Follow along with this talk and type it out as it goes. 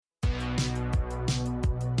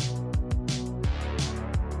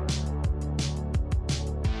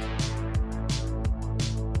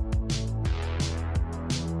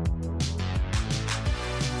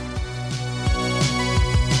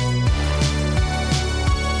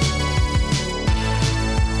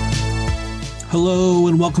Hello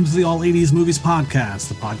and welcome to the All 80s Movies Podcast,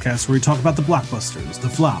 the podcast where we talk about the blockbusters, the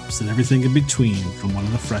flops, and everything in between from one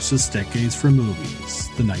of the freshest decades for movies,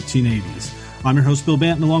 the 1980s. I'm your host, Bill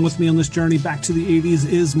Banton. Along with me on this journey back to the 80s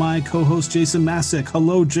is my co-host, Jason Masick.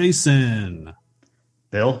 Hello, Jason.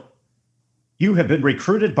 Bill, you have been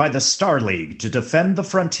recruited by the Star League to defend the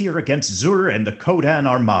frontier against Zur and the Kodan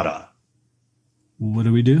Armada. What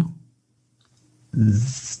do we do?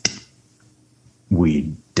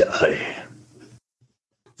 We die.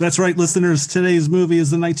 That's right, listeners. Today's movie is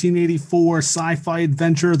the 1984 sci-fi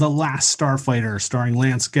adventure, The Last Starfighter, starring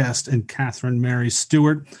Lance Guest and Catherine Mary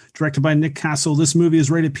Stewart. Directed by Nick Castle, this movie is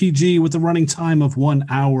rated PG with a running time of 1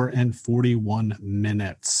 hour and 41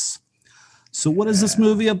 minutes. So what is this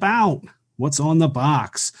movie about? What's on the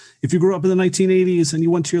box? If you grew up in the 1980s and you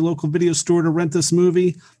went to your local video store to rent this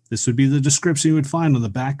movie, this would be the description you would find on the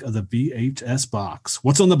back of the VHS box.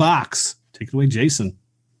 What's on the box? Take it away, Jason.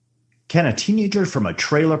 Can a teenager from a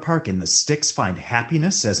trailer park in the sticks find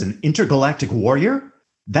happiness as an intergalactic warrior?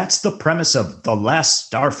 That's the premise of The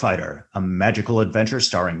Last Starfighter, a magical adventure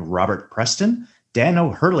starring Robert Preston, Dan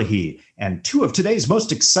O'Herlihy, and two of today's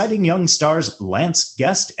most exciting young stars, Lance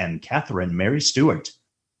Guest and Catherine Mary Stewart.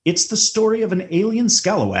 It's the story of an alien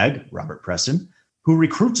scalawag, Robert Preston, who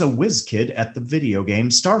recruits a whiz kid at the video game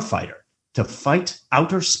Starfighter to fight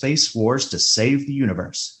outer space wars to save the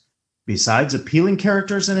universe. Besides appealing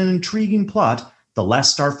characters and an intriguing plot, The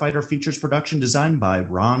Last Starfighter features production designed by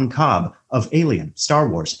Ron Cobb of Alien, Star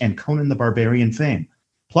Wars, and Conan the Barbarian fame,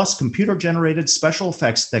 plus computer-generated special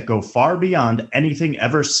effects that go far beyond anything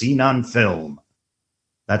ever seen on film.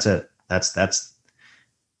 That's it. That's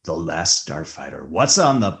The Last Starfighter. What's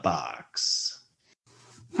on the box?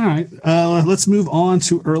 All right, let's move on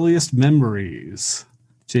to earliest memories.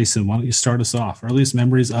 Jason, why don't you start us off? Earliest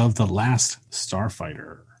memories of The Last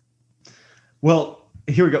Starfighter. Well,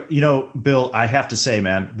 here we go. You know, Bill, I have to say,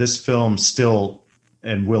 man, this film still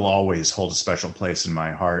and will always hold a special place in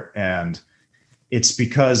my heart. And it's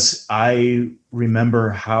because I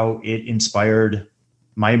remember how it inspired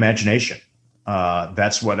my imagination.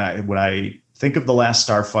 That's when I think of The Last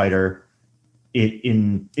Starfighter, it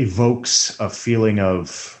evokes a feeling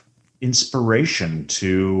of inspiration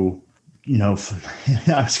to, you know,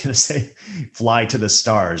 I was going to say fly to the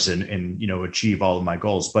stars and, you know, achieve all of my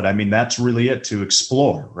goals. But I mean, that's really it, to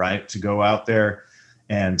explore, right? To go out there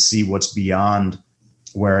and see what's beyond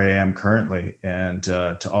where I am currently, and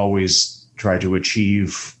to always try to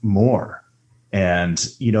achieve more. And,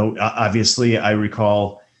 you know, obviously I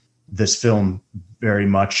recall this film very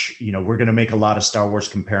much, you know, we're going to make a lot of Star Wars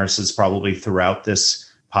comparisons probably throughout this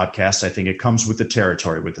podcast. I think it comes with the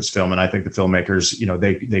territory with this film. And I think the filmmakers, you know,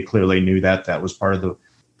 they clearly knew that was part of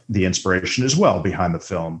the inspiration as well behind the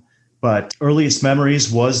film. But earliest memories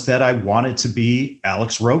was that I wanted to be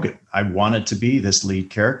Alex Rogan. I wanted to be this lead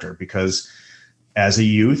character because as a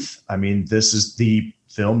youth, I mean, this is the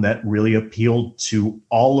film that really appealed to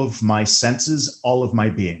all of my senses, all of my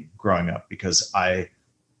being growing up, because I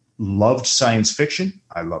loved science fiction,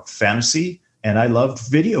 I loved fantasy, and I loved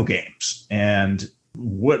video games. And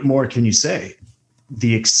what more can you say?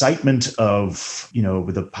 The excitement of, you know,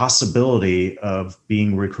 the possibility of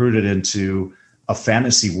being recruited into a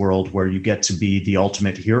fantasy world where you get to be the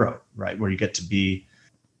ultimate hero, right? Where you get to be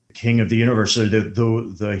the king of the universe, or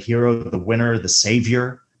the hero, the winner, the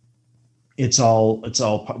savior. It's all,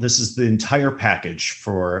 this is the entire package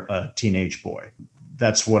for a teenage boy.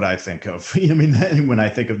 That's what I think of. I mean, when I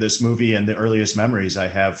think of this movie and the earliest memories I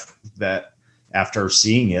have that after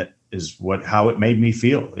seeing it, is how it made me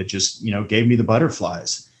feel. It just, you know, gave me the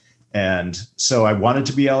butterflies. And so I wanted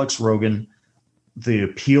to be Alex Rogan. The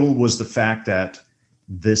appeal was the fact that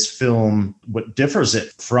this film, what differs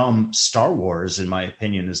it from Star Wars, in my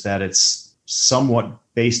opinion, is that it's somewhat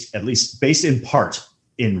based, at least based in part,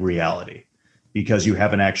 in reality, because you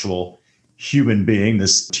have an actual human being,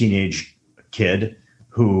 this teenage kid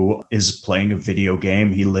who is playing a video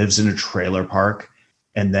game. He lives in a trailer park,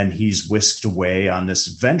 and then he's whisked away on this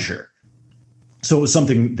adventure. So it was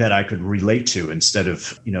something that I could relate to instead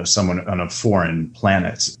of, you know, someone on a foreign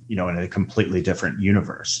planet, you know, in a completely different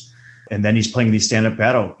universe. And then he's playing these stand-up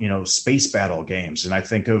battle, you know, space battle games. And I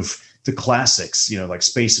think of the classics, you know, like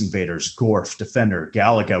Space Invaders, Gorf, Defender,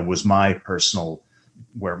 Galaga was my personal,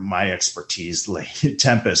 where my expertise lay.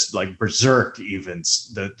 Tempest, like Berserk, even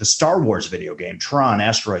the Star Wars video game, Tron,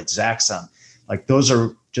 Asteroid, Zaxxon. Like those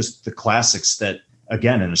are just the classics that,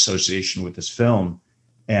 again, in association with this film.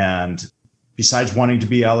 And besides wanting to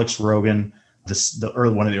be Alex Rogan,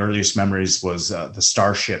 one of the earliest memories was the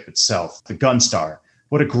starship itself, the Gunstar.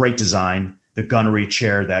 What a great design. The gunnery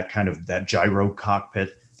chair, that gyro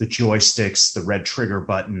cockpit, the joysticks, the red trigger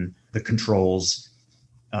button, the controls,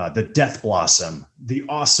 the Death Blossom, the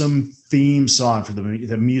awesome theme song for the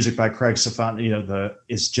music by Craig Safan,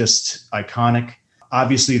 is just iconic.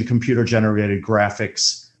 Obviously, the computer generated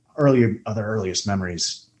graphics, earliest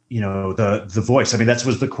memories. The voice. I mean, that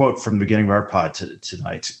was the quote from the beginning of our pod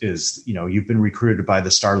tonight is, you've been recruited by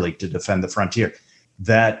the Star League to defend the frontier.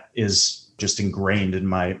 That is just ingrained in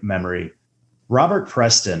my memory. Robert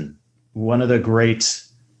Preston, one of the great,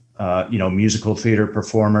 musical theater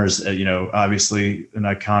performers, obviously an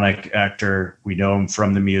iconic actor. We know him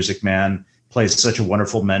from The Music Man, plays such a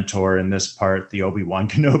wonderful mentor in this part, the Obi-Wan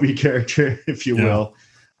Kenobi character, if you will.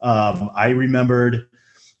 I remembered,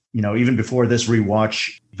 even before this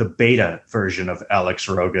rewatch, the beta version of Alex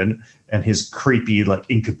Rogan and his creepy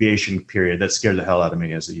incubation period that scared the hell out of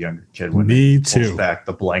me as a younger kid. When he pulls back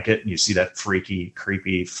the blanket and you see that freaky,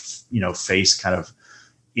 creepy, face kind of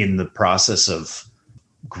in the process of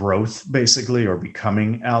growth, basically, or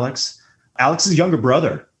becoming Alex. Alex's younger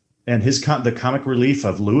brother and the comic relief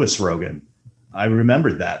of Louis Rogan. I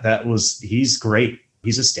remembered that. He's great.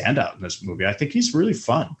 He's a standout in this movie. I think he's really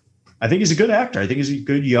fun. I think he's a good actor. I think he's a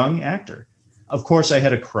good young actor. Of course, I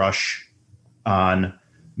had a crush on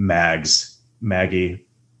Maggie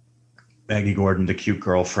Gordon, the cute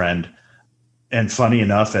girlfriend. And funny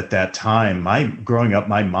enough, at that time, growing up,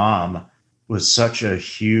 my mom was such a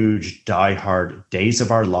huge, diehard Days of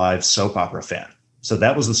Our Lives soap opera fan. So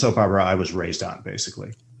that was the soap opera I was raised on,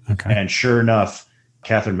 basically. Okay. And sure enough,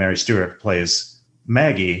 Catherine Mary Stewart plays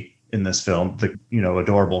Maggie in this film. The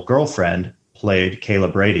adorable girlfriend played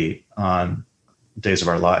Kayla Brady on Days of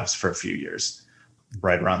Our Lives for a few years,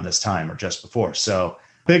 right around this time or just before. So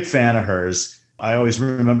big fan of hers. I always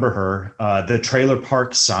remember her. The trailer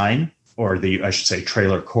park sign, or I should say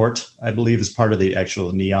trailer court, I believe is part of the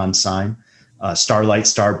actual neon sign. Starlight,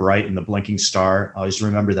 Star Bright, and the blinking star. I always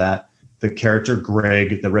remember that. The character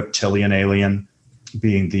Greg, the reptilian alien,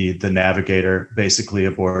 being the navigator, basically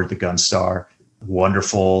aboard the Gunstar.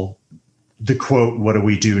 Wonderful. The quote, "What do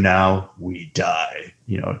we do now? We die."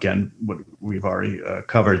 Again, we've already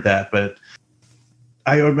covered that. But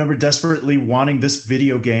I remember desperately wanting this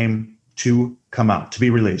video game to come out, to be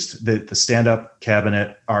released. The stand-up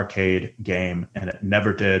cabinet arcade game, and it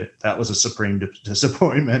never did. That was a supreme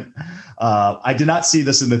disappointment. I did not see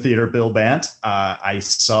this in the theater, Bill Bant. I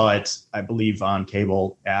saw it, I believe, on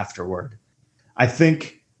cable afterward. I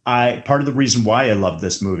think part of the reason why I loved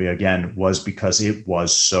this movie, again, was because it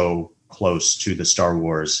was so close to the Star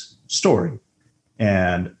Wars story.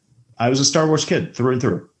 And I was a Star Wars kid through and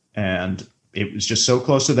through. And it was just so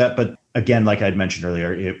close to that. But again, like I'd mentioned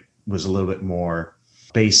earlier, it was a little bit more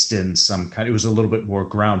based in it was a little bit more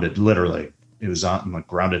grounded, literally. It was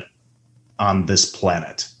grounded on this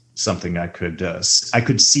planet, something I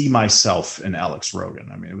could see myself in Alex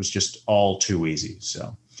Rogan. I mean, it was just all too easy.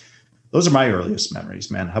 So those are my earliest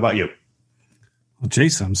memories, man. How about you? Well,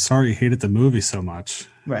 Jason, I'm sorry you hated the movie so much.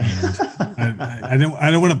 Right. I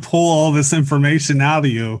don't want to pull all this information out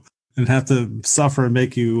of you and have to suffer and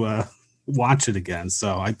make you watch it again.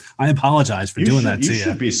 So I apologize for doing that to you. You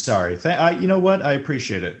should be sorry. You know what? I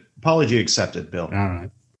appreciate it. Apology accepted, Bill. All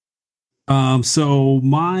right. So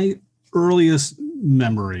my earliest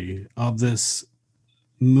memory of this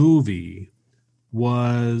movie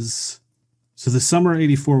was the summer of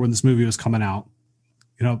 '84 when this movie was coming out.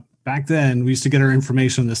 Back then we used to get our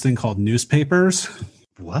information on this thing called newspapers.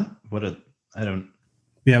 What?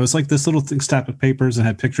 Yeah, it was like this little thing, stack of papers, and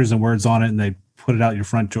had pictures and words on it, and they put it out your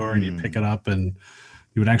front door, and you pick it up, and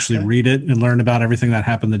you would actually read it and learn about everything that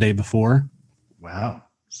happened the day before. Wow.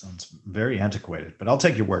 Sounds very antiquated, but I'll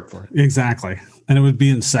take your word for it. Exactly. And it would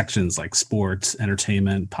be in sections like sports,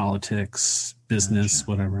 entertainment, politics, business,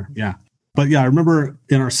 whatever. Yeah. But yeah, I remember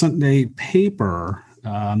in our Sunday paper,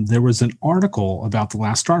 there was an article about the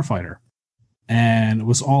Last Starfighter, and it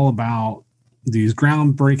was all about these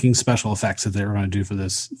groundbreaking special effects that they were going to do for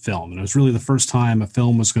this film. And it was really the first time a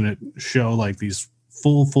film was going to show like these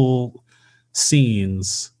full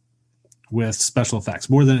scenes with special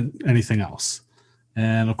effects more than anything else.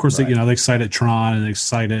 And of course, they cited Tron, and they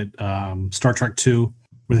cited Star Trek 2,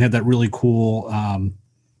 where they had that really cool,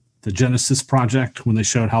 the Genesis project, when they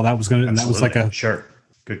showed how that was going to, and that was like Sure.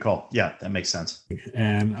 Good call. Yeah, that makes sense.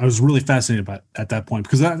 And I was really fascinated at that point,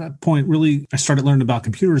 because at that point, really, I started learning about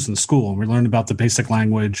computers in school, and we learned about the basic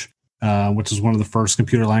language, which is one of the first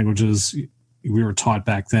computer languages we were taught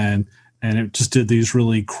back then. And it just did these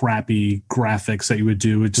really crappy graphics that you would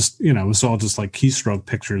do. It just, it was all just like keystroke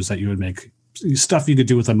pictures that you would make, stuff you could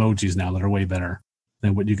do with emojis now that are way better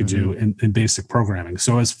than what you could do in basic programming.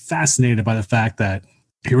 So I was fascinated by the fact that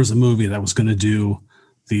here was a movie that was going to do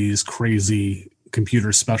these crazy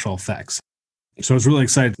computer special effects. So I was really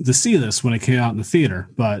excited to see this when it came out in the theater,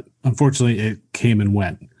 but unfortunately it came and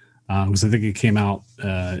went. Because I think it came out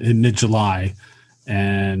in mid-July,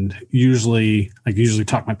 and usually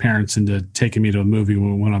talk my parents into taking me to a movie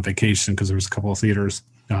when we went on vacation, because there was a couple of theaters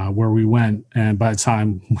where we went, and by the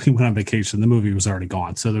time we went on vacation, the movie was already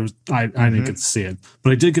gone. So I didn't get to see it,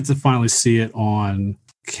 but I did get to finally see it on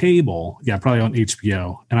cable. Yeah, probably on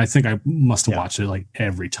HBO, and I think I must have watched it like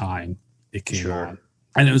every time it came on.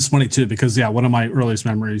 And it was funny too, because one of my earliest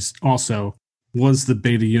memories also was the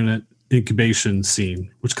beta unit incubation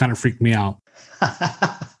scene, which kind of freaked me out.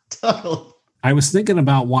 Totally. I was thinking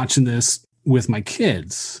about watching this with my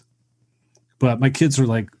kids, but my kids were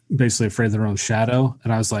like basically afraid of their own shadow.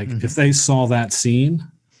 And I was like, if they saw that scene,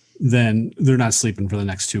 then they're not sleeping for the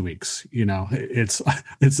next 2 weeks. It's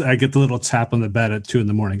I get the little tap on the bed at 2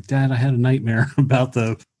 a.m. Dad, I had a nightmare about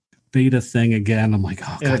the beta thing again. I'm like,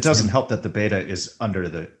 oh, and it doesn't help that the beta is under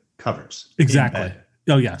the covers. Exactly.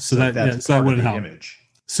 Oh yeah. So that wouldn't help. Image.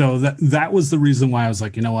 So that was the reason why I was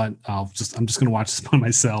like, you know what, I'm just going to watch this by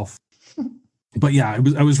myself. But yeah,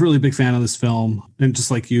 I was really a big fan of this film, and just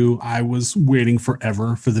like you, I was waiting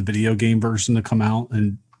forever for the video game version to come out,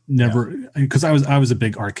 and never, because I was a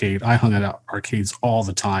big arcade. I hung out at arcades all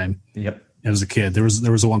the time. Yep. As a kid, there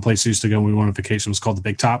was a one place I used to go when we went on vacation. It was called the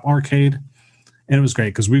Big Top Arcade, and it was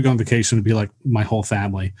great because we'd go on vacation. It'd be like my whole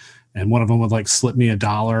family, and one of them would like slip me $1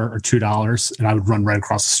 or $2, and I would run right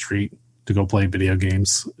across the street to go play video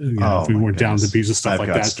games. If we went down to the beach and stuff like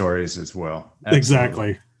that. I've got stories as well. Absolutely.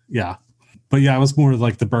 Exactly. Yeah. But yeah, I was more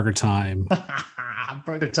like the Burger Time.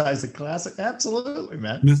 Burger Time's a classic. Absolutely,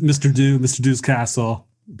 man. Mr. Doo's Castle.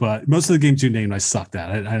 But most of the games you named, I sucked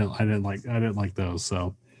at. I didn't like those.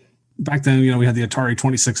 So back then, we had the Atari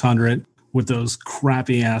 2600 with those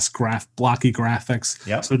crappy ass blocky graphics.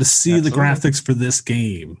 Yep. So to see the graphics for this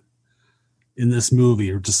game in this movie,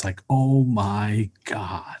 you're just like, oh my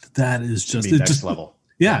God, that is just next level.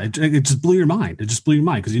 Yeah, it just blew your mind. It just blew your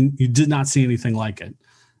mind because you did not see anything like it.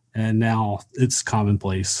 And now it's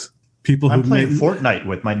commonplace. I'm playing Fortnite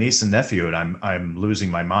with my niece and nephew, and I'm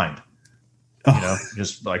losing my mind.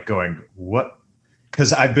 Just like going, what?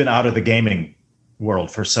 Because I've been out of the gaming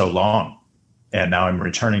world for so long, and now I'm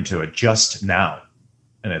returning to it just now,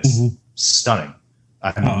 and it's stunning.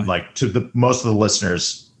 I'm like, to most of the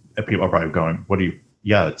listeners, people are probably going, "What do you?"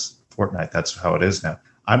 Yeah, it's Fortnite. That's how it is now.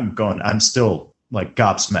 I'm still like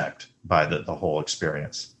gobsmacked by the whole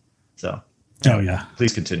experience. So. Oh yeah.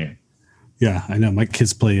 Please continue. Yeah, I know. My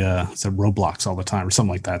kids play Roblox all the time or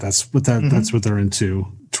something like that. That's what they're into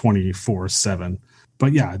 24/7.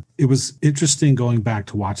 But yeah, it was interesting going back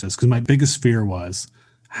to watch this because my biggest fear was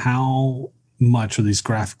how much are these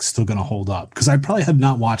graphics still going to hold up? Because I probably have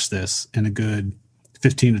not watched this in a good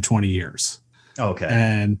 15 to 20 years. Okay.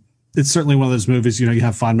 And it's certainly one of those movies, you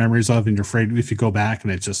have fond memories of, and you're afraid if you go back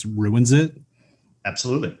and it just ruins it.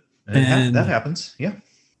 Absolutely. And that happens. Yeah.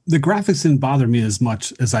 The graphics didn't bother me as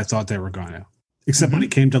much as I thought they were going to, except when it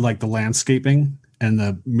came to like the landscaping and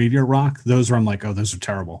the meteor rock. Those were, I'm like, oh, those are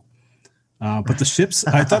terrible. But the ships,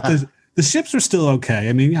 I thought the ships are still okay.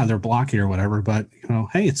 I mean, yeah, they're blocky or whatever, but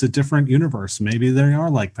hey, it's a different universe. Maybe they are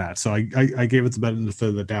like that. So I gave it the benefit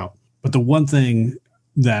of the doubt. But the one thing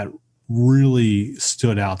that really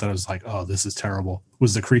stood out that I was like, oh, this is terrible,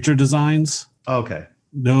 was the creature designs. Okay.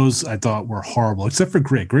 Those I thought were horrible, except for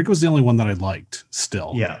Grig. Grig was the only one that I liked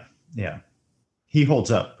still. Yeah. Yeah. He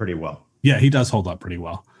holds up pretty well. Yeah, he does hold up pretty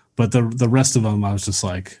well. But the rest of them, I was just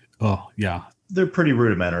like, oh, yeah. They're pretty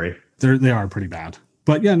rudimentary. They are pretty bad.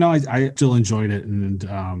 But yeah, no, I still enjoyed it. And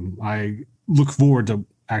I look forward to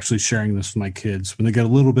actually sharing this with my kids when they get a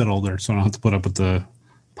little bit older, so I don't have to put up with the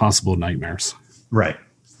possible nightmares. Right.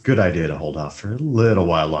 Good idea to hold off for a little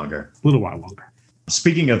while longer.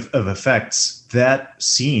 Speaking of effects, that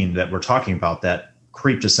scene that we're talking about that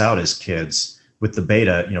creeped us out as kids with the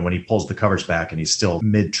beta, when he pulls the covers back and he's still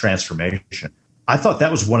mid-transformation. I thought that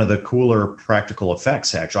was one of the cooler practical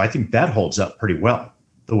effects, actually. I think that holds up pretty well.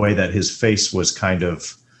 The way that his face was kind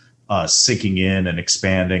of sinking in and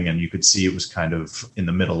expanding, and you could see it was kind of in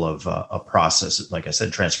the middle of a process, like I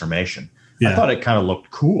said, transformation. Yeah. I thought it kind of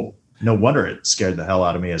looked cool. No wonder it scared the hell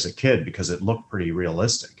out of me as a kid because it looked pretty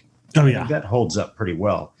realistic. Oh, yeah. That holds up pretty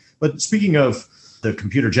well. But speaking of the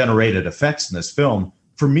computer-generated effects in this film,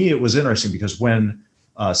 for me, it was interesting because when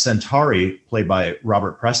Centauri, played by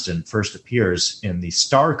Robert Preston, first appears in the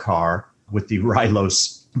star car with the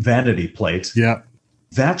Rylos vanity plate,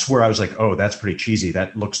 that's where I was like, oh, that's pretty cheesy.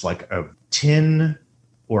 That looks like a tin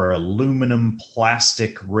or aluminum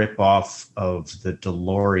plastic ripoff of the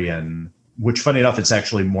DeLorean, which, funny enough, it's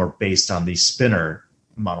actually more based on the spinner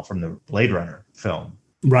model from the Blade Runner film.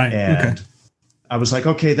 Right. And I was like,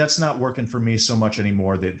 okay, that's not working for me so much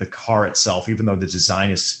anymore. The car itself, even though the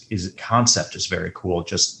design is concept is very cool, it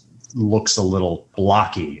just looks a little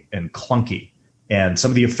blocky and clunky. And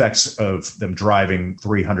some of the effects of them driving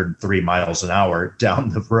 303 miles an hour down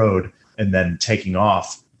the road and then taking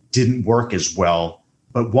off didn't work as well.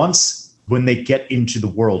 But when they get into the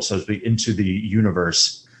world, so to speak, into the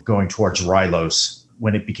universe, going towards Rylos,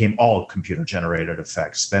 when it became all computer generated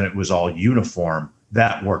effects, then it was all uniform.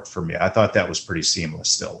 That worked for me. I thought that was pretty seamless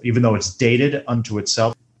still. Even though it's dated unto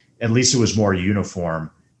itself, at least it was more uniform.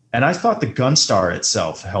 And I thought the Gunstar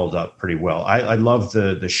itself held up pretty well. I love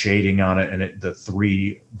the shading on it and the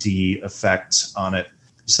 3D effects on it.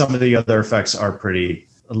 Some of the other effects are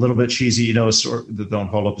a little bit cheesy, that don't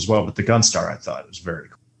hold up as well. But the Gunstar, I thought, was very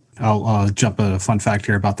cool. I'll jump a fun fact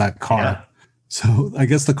here about that car. Yeah. So I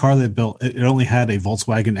guess the car they built, it only had a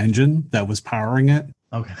Volkswagen engine that was powering it.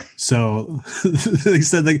 Okay. So they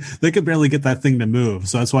said they could barely get that thing to move.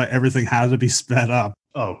 So that's why everything had to be sped up.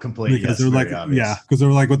 Oh, completely. Because they're like, obvious. Because they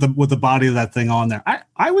were like with the body of that thing on there.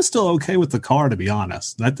 I was still okay with the car, to be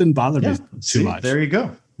honest. That didn't bother me too much. There you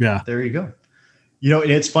go. Yeah. There you go.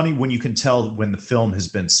 It's funny when you can tell when the film has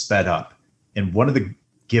been sped up. And one of the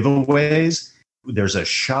giveaways, there's a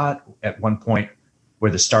shot at one point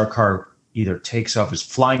where the star car either takes off, is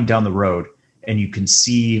flying down the road, and you can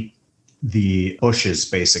see the bushes,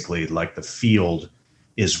 basically, like the field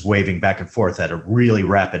is waving back and forth at a really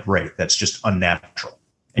rapid rate. That's just unnatural.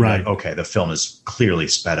 And right. You're like, okay, the film is clearly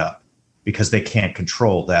sped up because they can't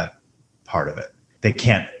control that part of it.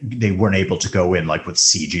 They weren't able to go in like with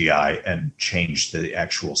CGI and change the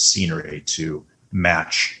actual scenery to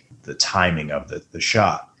match the timing of the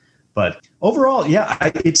shot. But overall,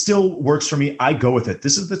 it still works for me. I go with it.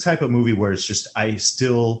 This is the type of movie where it's just, I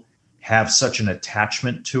still have such an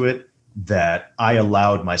attachment to it that I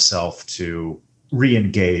allowed myself to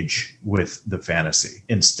re-engage with the fantasy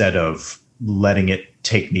instead of letting it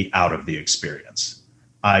take me out of the experience.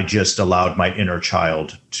 I just allowed my inner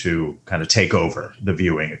child to kind of take over the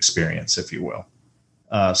viewing experience, if you will.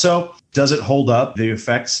 So does it hold up? The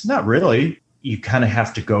effects? Not really. You kind of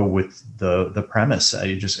have to go with the premise.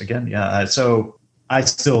 So I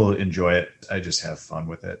still enjoy it. I just have fun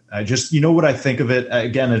with it. What I think of it,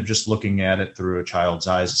 again, I'm just looking at it through a child's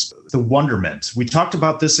eyes, the wonderment. We talked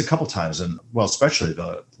about this a couple times, and especially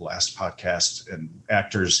the last podcast, and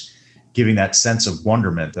actors giving that sense of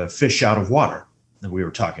wonderment, the fish out of water that we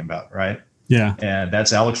were talking about, right? Yeah. And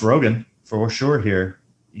that's Alex Rogan for sure here.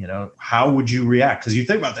 How would you react? Because you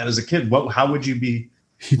think about that as a kid, how would you be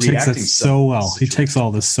He takes it so well. He takes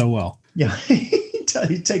all this so well. Yeah,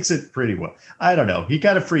 he takes it pretty well. I don't know. He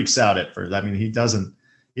kind of freaks out at first. I mean, he doesn't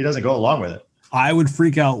go along with it. I would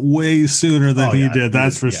freak out way sooner than he did.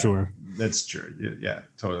 That's for sure. That's true. Yeah,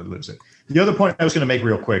 totally lose it. The other point I was going to make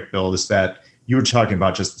real quick, Bill, is that you were talking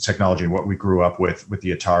about just the technology and what we grew up with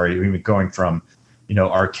the Atari. I mean, going from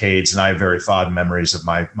arcades, and I have very fond memories of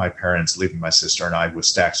my parents leaving my sister and I with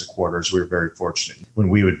stacks of quarters. We were very fortunate. When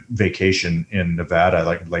we would vacation in Nevada,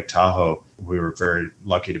 like Lake Tahoe, we were very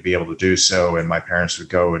lucky to be able to do so. And my parents would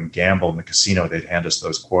go and gamble in the casino. They'd hand us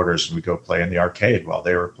those quarters and we'd go play in the arcade while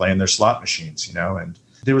they were playing their slot machines, and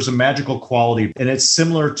there was a magical quality. And it's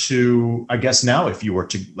similar to, I guess now, if you were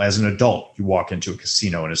to, as an adult, you walk into a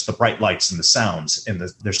casino and it's the bright lights and the sounds. And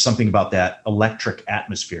there's something about that electric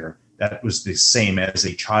atmosphere that was the same as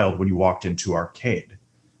a child when you walked into arcade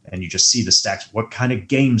and you just see the stacks. What kind of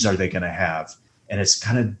games are they going to have? And it's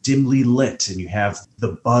kind of dimly lit and you have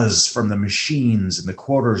the buzz from the machines and the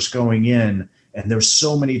quarters going in. And there's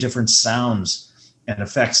so many different sounds and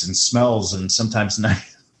effects and smells, and sometimes not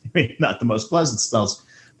the most pleasant smells,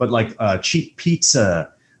 but like cheap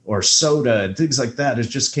pizza or soda and things like that. It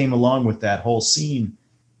just came along with that whole scene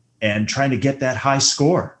and trying to get that high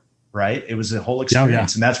score. Right. It was a whole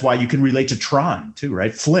experience. And that's why you can relate to Tron too,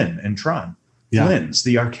 right? Flynn and Tron. Yeah. Flynn's,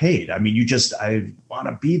 the arcade. I mean, I want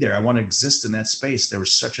to be there. I want to exist in that space. There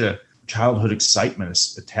was such a childhood excitement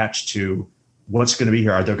attached to what's going to be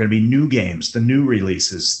here. Are there going to be new games, the new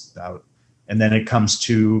releases? And then it comes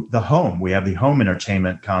to the home. We have the home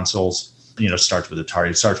entertainment consoles. Starts with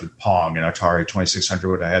Atari. It starts with Pong and Atari 2600,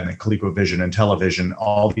 what I had, and then ColecoVision and television,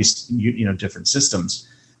 all these, different systems.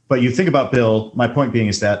 But you think about, Bill, my point being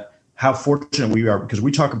is that how fortunate we are, because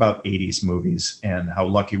we talk about 80s movies and how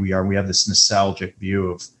lucky we are. We have this nostalgic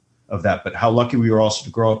view of that, but how lucky we were also to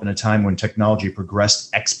grow up in a time when technology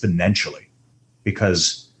progressed exponentially.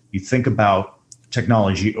 Because you think about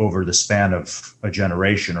technology over the span of a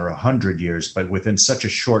generation or 100 years, but within such a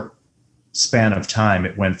short span of time,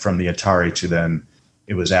 it went from the Atari to then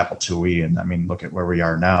it was Apple IIe. And I mean, look at where we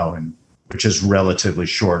are now, and which is relatively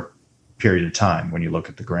short period of time when you look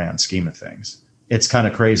at the grand scheme of things. it's kind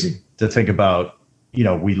of crazy to think about. You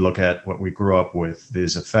know, we look at what we grew up with,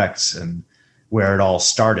 these effects, and where it all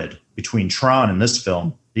started between Tron and this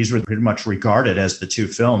film. These were pretty much regarded as the two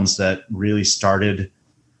films that really started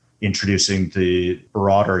introducing the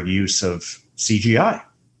broader use of CGI.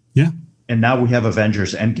 Yeah. And now we have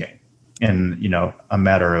Avengers Endgame in, you know, a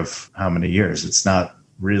matter of how many years. It's not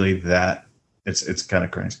really that. It's kind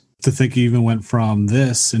of crazy. To think he even went from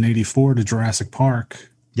this in 84 to Jurassic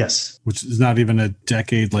Park. Yes. Which is not even a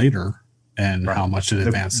decade later. And how much it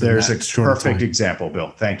advanced. There's a perfect example,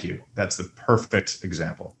 Bill. Thank you. That's the perfect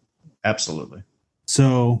example. Absolutely.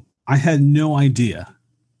 So I had no idea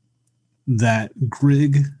that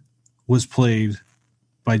Grigg was played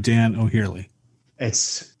by Dan O'Herlihy.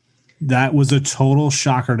 That was a total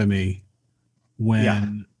shocker to me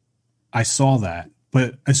when I saw that.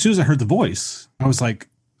 But as soon as I heard the voice, I was like,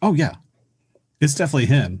 oh yeah, it's definitely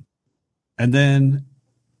him. And then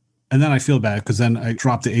I feel bad because then I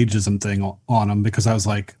dropped the ageism thing on him because I was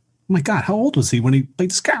like, oh my God, how old was he when he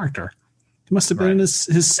played this character? He must have been in his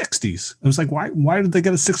 60s. I was like, why did they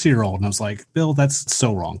get a 60-year-old? And I was like, Bill, that's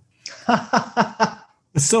so wrong.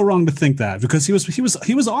 It's so wrong to think that because he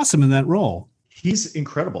was awesome in that role. He's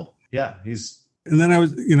incredible. Yeah, And then I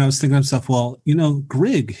was thinking to myself, well,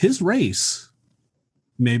 Grigg, his race,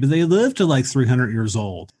 maybe they lived to like 300 years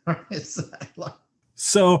old.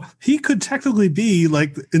 So he could technically be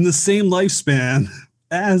like in the same lifespan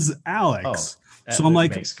as Alex. So I'm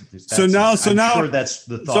like, so now, sure that's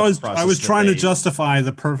the thought process. I was trying to justify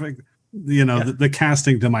the perfect, the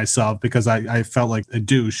casting to myself because I felt like a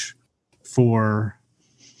douche for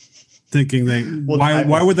thinking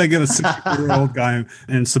why would they get a 60-year-old guy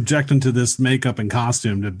and subject him to this makeup and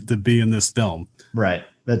costume to be in this film? Right.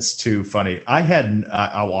 That's too funny. I'm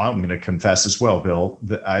going to confess as well, Bill,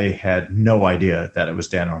 that I had no idea that it was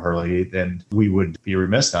Dan O'Herlihy, and we would be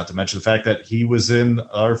remiss not to mention the fact that he was in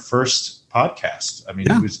our first podcast. I mean,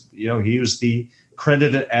 he was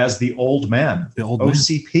credited as the old man,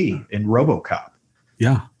 OCP in RoboCop.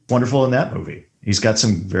 Yeah, wonderful in that movie. He's got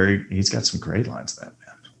some great lines. That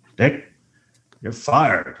man, Dick, you're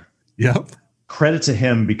fired. Yep. Credit to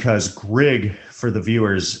him because Grigg, for the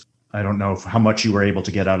viewers. I don't know how much you were able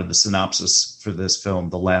to get out of the synopsis for this film,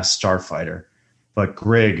 The Last Starfighter, but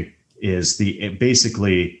Grigg is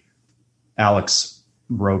basically Alex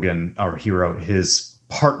Rogan, our hero, his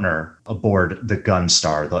partner aboard the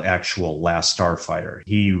Gunstar, the actual Last Starfighter.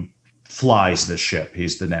 He flies the ship.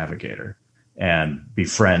 He's the navigator and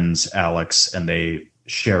befriends Alex, and they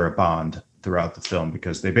share a bond throughout the film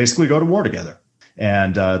because they basically go to war together.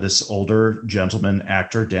 And this older gentleman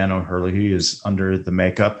actor, Dan O'Herlihy, is under the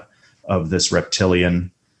makeup of this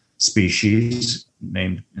reptilian species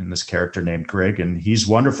named Grigg, and he's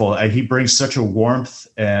wonderful. He brings such a warmth,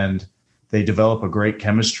 and they develop a great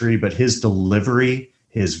chemistry. But his delivery,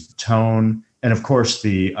 his tone, and of course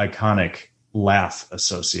the iconic laugh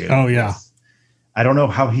associated. Oh yeah, I don't know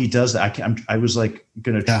how he does that. I was like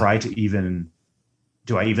going to try to even.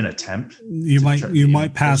 Do I even attempt? You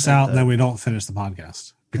might pass out, and then we don't finish the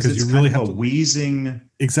podcast because you really have a wheezing.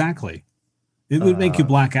 Exactly. It would make you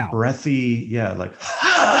black out. Breathy, yeah, like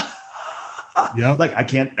yep. Like I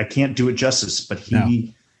can't do it justice, but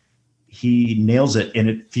he nails it, and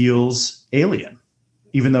it feels alien.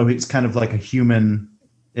 Even though it's kind of like a human,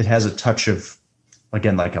 it has a touch of,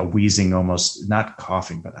 again, like a wheezing, almost not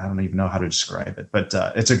coughing, but I don't even know how to describe it. But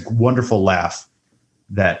it's a wonderful laugh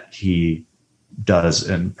that he does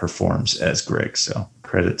and performs as Grigg. So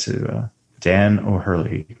credit to Dan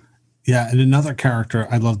O'Herlihy. Yeah, and another character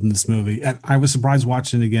I loved in this movie, and I was surprised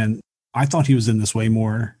watching it again. I thought he was in this way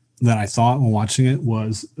more than I thought when watching it,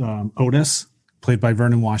 was Otis, played by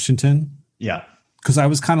Vernon Washington. Yeah. Because I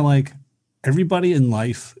was kind of like, everybody in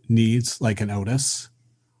life needs like an Otis,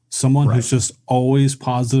 someone who's just always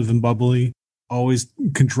positive and bubbly, always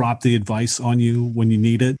can drop the advice on you when you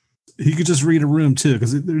need it. He could just read a room too,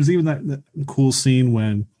 because there's even that cool scene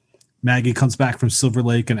when Maggie comes back from Silver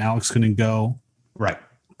Lake and Alex couldn't go. Right.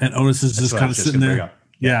 And Otis is just kind of sitting there.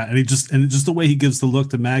 Yeah. And just the way he gives the look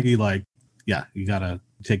to Maggie, like, yeah, you got to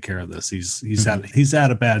take care of this. He's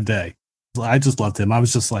had a bad day. I just loved him. I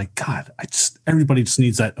was just like, God, everybody just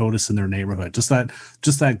needs that Otis in their neighborhood. Just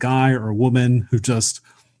that guy or woman who just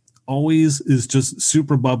always is just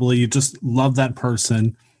super bubbly. You just love that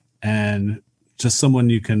person, and just someone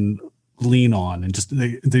you can lean on, and just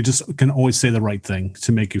they just can always say the right thing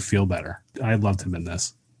to make you feel better. I loved him in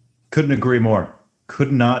this. Couldn't agree more.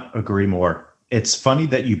 Could not agree more. It's funny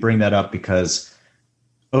that you bring that up because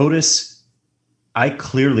Otis, I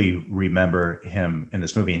clearly remember him in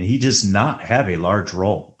this movie, and he does not have a large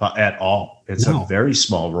role at all. It's a very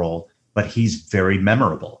small role, but he's very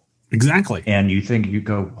memorable. Exactly. And you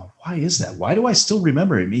go, well, why is that? Why do I still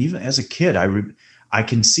remember him? Even as a kid, I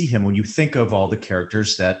can see him when you think of all the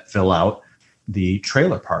characters that fill out the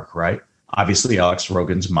trailer park, right? Obviously, Alex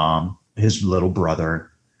Rogan's mom, his little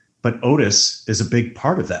brother, but Otis is a big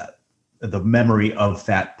part of that, the memory of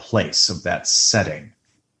that place, of that setting.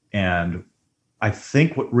 And I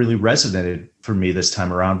think what really resonated for me this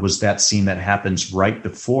time around was that scene that happens right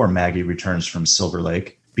before Maggie returns from Silver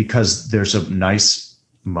Lake, because there's a nice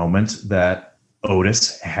moment that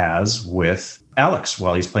Otis has with Alex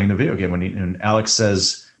while he's playing the video game. And Alex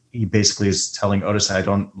says, he basically is telling Otis, I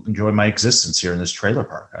don't enjoy my existence here in this trailer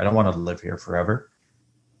park. I don't want to live here forever.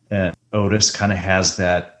 And Otis kind of has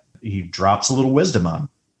that, he drops a little wisdom on him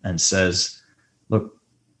and says, look,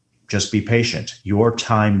 just be patient. Your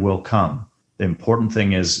time will come. The important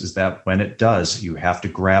thing is that when it does, you have to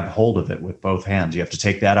grab hold of it with both hands. You have to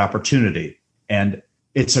take that opportunity. And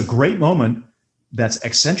it's a great moment that's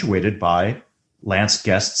accentuated by Lance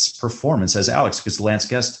Guest's performance as Alex, because Lance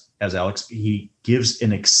Guest as Alex, he gives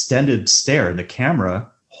an extended stare and the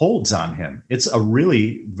camera holds on him. It's a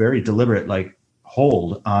really very deliberate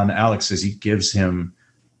hold on Alex as he gives him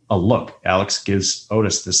a look. Alex gives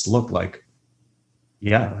Otis this look like,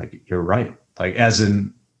 yeah, like you're right. Like as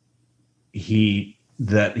in he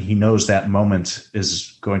knows that moment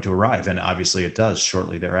is going to arrive. And obviously it does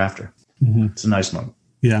shortly thereafter. Mm-hmm. It's a nice moment.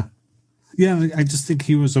 Yeah. Yeah, I just think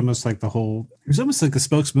he was almost like he was almost like a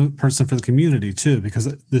spokesperson for the community too, because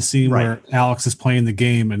the scene where Alex is playing the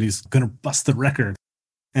game and he's going to bust the record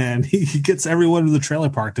and he gets everyone in the trailer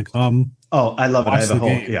park to come. Oh, I love it. I have a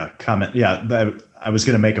whole comment. Yeah, I was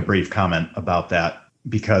going to make a brief comment about that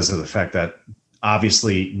because of the fact that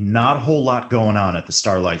obviously not a whole lot going on at the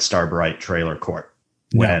Starlight Starbright trailer court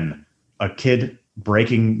when a kid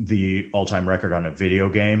breaking the all-time record on a video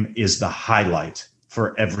game is the highlight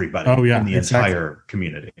for everybody in the entire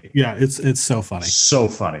community. Yeah, it's so funny. So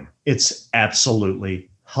funny. It's absolutely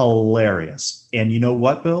hilarious. And you know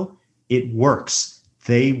what, Bill? It works.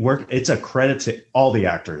 They work. It's a credit to all the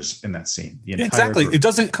actors in that scene. The entire exactly. group. It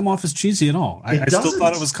doesn't come off as cheesy at all. I still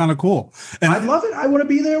thought it was kind of cool. And I love it. I want to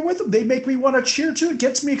be there with them. They make me want to cheer too. It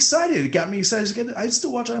gets me excited. It got me excited. I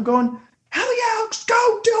still watch it. I'm going, hell yeah, Alex,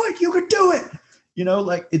 go do it. You can do it. You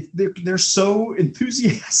know, they're so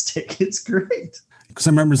enthusiastic. It's great. Because I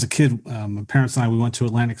remember as a kid, my parents and I, we went to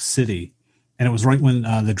Atlantic City, and it was right when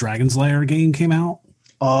the Dragon's Lair game came out.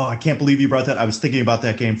 Oh, I can't believe you brought that. I was thinking about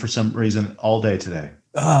that game for some reason all day today.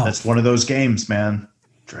 Oh. That's one of those games, man.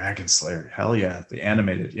 Dragon Slayer. Hell yeah. The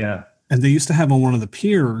animated. Yeah. And they used to have on one of the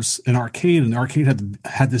piers an arcade, and the arcade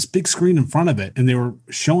had this big screen in front of it, and they were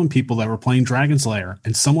showing people that were playing Dragon's Lair,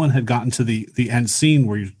 and someone had gotten to the end scene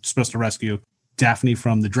where you're supposed to rescue Daphne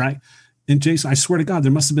from the dragon. And Jason, I swear to God,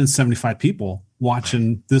 there must have been 75 people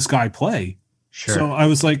watching this guy play. Sure. So I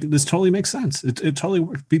was like, this totally makes sense. It totally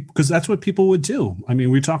works because that's what people would do. I mean,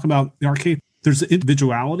 we talk about the arcade. There's an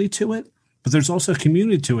individuality to it, but there's also a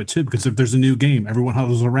community to it too, because if there's a new game, everyone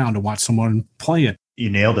huddles around to watch someone play it. You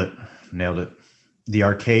nailed it. The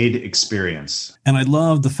arcade experience. And I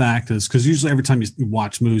love the fact is because usually every time you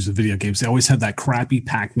watch movies and video games, they always have that crappy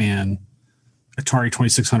Pac-Man, Atari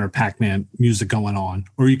 2600 Pac-Man music going on,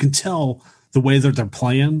 or you can tell the way that they're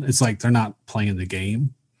playing. It's like they're not playing the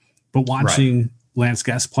game. But watching Lance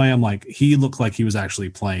Guest play, I'm like, he looked like he was actually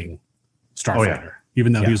playing Starfighter,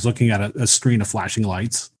 even though he was looking at a screen of flashing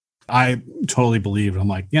lights. I totally believe it. I'm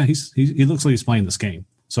like, yeah, he looks like he's playing this game.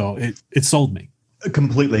 So it sold me.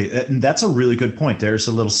 Completely. And that's a really good point. There's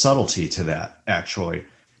a little subtlety to that, actually.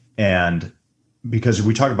 And because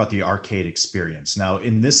we talk about the arcade experience. Now,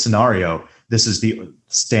 in this scenario, this is the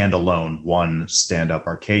standalone one stand-up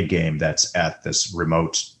arcade game that's at this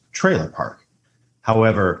remote trailer park.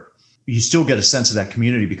 However, you still get a sense of that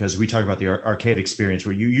community because we talk about the arcade experience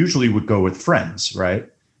where you usually would go with friends, right?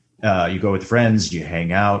 You go with friends, you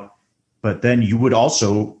hang out, but then you would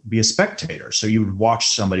also be a spectator. So you would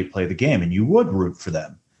watch somebody play the game and you would root for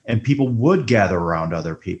them and people would gather around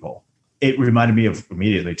other people. It reminded me of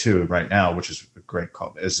immediately too right now, which is a great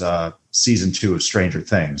call, is season 2 of Stranger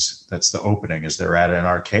Things. That's the opening is they're at an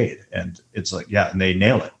arcade and it's like, yeah, and they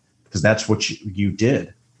nail it because that's what you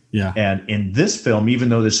did. Yeah. And in this film, even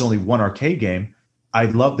though there's only one arcade game, I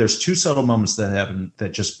love there's 2 subtle moments that happen that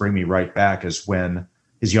just bring me right back is when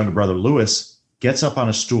his younger brother, Lewis, gets up on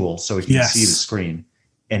a stool so he can see the screen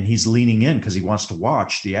and he's leaning in because he wants to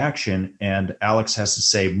watch the action. And Alex has to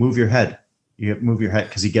say, move your head. You have to move your head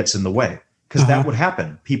because he gets in the way. Because that would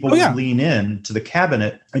happen. People would lean in to the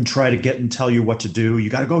cabinet and try to get and tell you what to do. You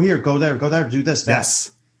got to go here, go there, do this,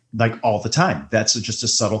 that. Like all the time. That's just a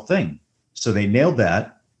subtle thing. So they nailed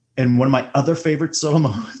that. And one of my other favorite subtle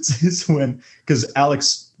moments is when, because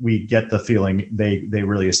Alex, we get the feeling they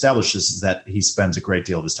really establish this, is that he spends a great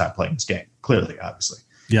deal of his time playing this game, clearly, obviously.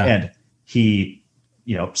 Yeah. And he,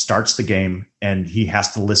 starts the game and he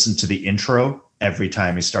has to listen to the intro every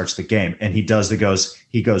time he starts the game. And he goes,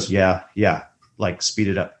 yeah, like speed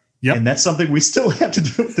it up. Yep. And that's something we still have to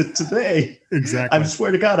do with it today. Exactly. I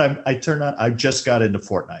swear to God, I just got into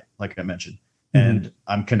Fortnite, like I mentioned. And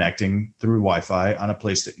I'm connecting through Wi-Fi on a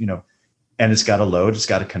place that, and it's got to load, it's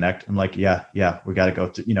got to connect. I'm like, yeah, we got to go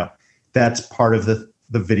to, that's part of the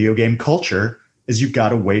video game culture, is you've got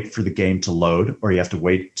to wait for the game to load, or you have to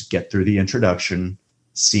wait to get through the introduction,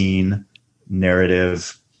 scene,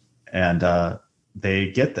 narrative. And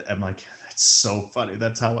they get that. I'm like, that's so funny.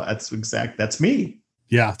 That's me.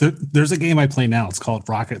 Yeah. There's a game I play now. It's called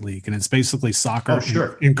Rocket League, and it's basically soccer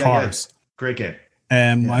in cars. Yeah. Great game.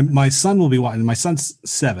 And my son will be watching. My son's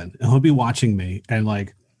 7, and he'll be watching me. And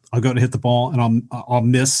like, I'll go to hit the ball, and I'll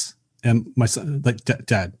miss. And my son, like,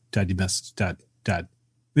 Dad, you missed. Dad.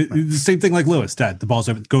 The same thing like Lewis. Dad, the ball's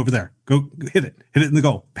over. Go over there. Go hit it in the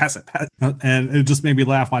goal. Pass it. And it just made me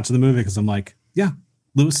laugh watching the movie, because I'm like, yeah,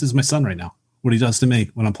 Lewis is my son right now. What he does to me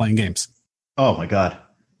when I'm playing games. Oh my God!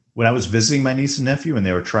 When I was visiting my niece and nephew, and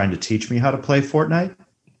they were trying to teach me how to play Fortnite,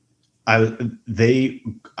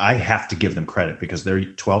 I have to give them credit, because they're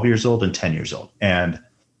 12 years old and 10 years old. And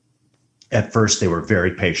at first they were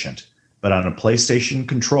very patient, but on a PlayStation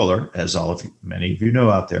controller, as many of you know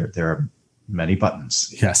out there are many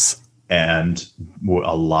buttons. Yes. And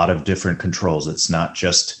a lot of different controls. It's not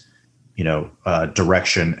just,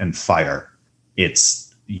 direction and fire.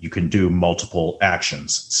 You can do multiple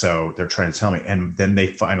actions. So they're trying to tell me. And then they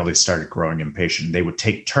finally started growing impatient. They would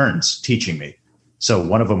take turns teaching me. So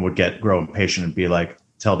one of them would grow impatient and be like,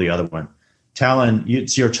 tell the other one, Talon,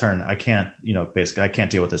 it's your turn. I can't, basically, I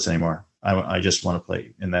can't deal with this anymore. I just want to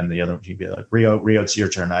play. And then the other one, she'd be like, Rio, it's your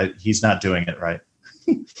turn. He's not doing it right.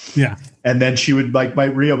 Yeah. And then she would, like, my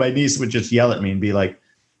niece would just yell at me and be like,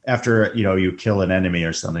 after, you kill an enemy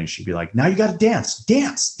or something, she'd be like, now you got to dance.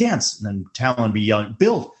 And then Talon would be yelling,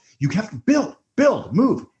 build. You have to build,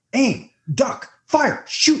 move, aim, duck, fire,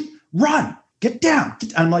 shoot, run, get down.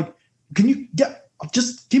 I'm like, can you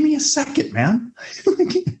just give me a second, man?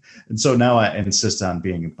 And so now I insist on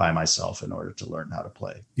being by myself in order to learn how to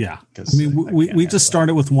play. Yeah. I mean, we just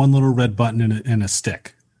started with one little red button and a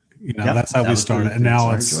stick. That's how we started. And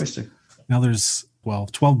now there's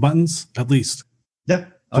 12 buttons at least. Yeah.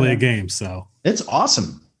 Play a game. So it's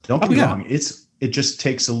awesome. Don't get me wrong. It just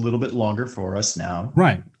takes a little bit longer for us now,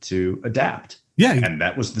 right, to adapt. Yeah. And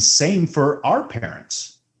that was the same for our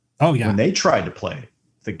parents. Oh yeah. When they tried to play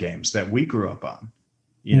the games that we grew up on,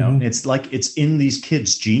 it's like it's in these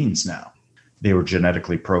kids' genes now. They were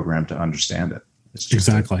genetically programmed to understand it. It's just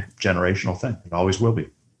exactly a generational thing. It always will be.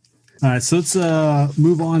 All right, so let's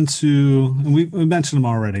move on to, and we mentioned them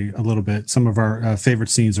already a little bit, some of our favorite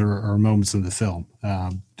scenes or moments in the film.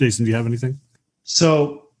 Jason, do you have anything?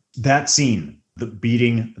 So that scene, the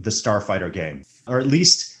beating the Starfighter game, or at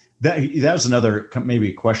least that was another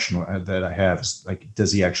maybe question that I have, is like,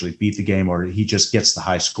 does he actually beat the game, or he just gets the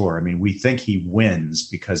high score? I mean, we think he wins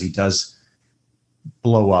because he does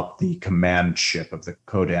blow up the command ship of the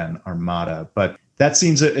Kodan Armada, but that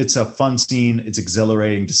scene's it's a fun scene. It's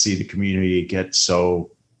exhilarating to see the community get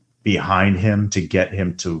so behind him to get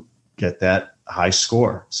that high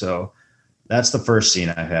score. So that's the first scene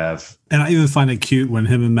I have. And I even find it cute when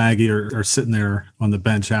him and Maggie are sitting there on the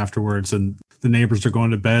bench afterwards, and the neighbors are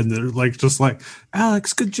going to bed, and they're like, just like,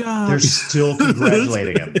 Alex, good job. They're still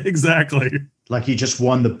congratulating him. Exactly. Like he just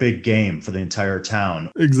won the big game for the entire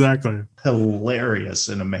town. Exactly. Hilarious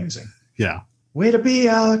and amazing. Yeah. Way to be,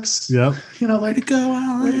 Alex. Yep. Way to go,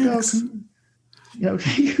 Alex. Way to go.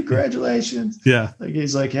 Congratulations. Yeah. Like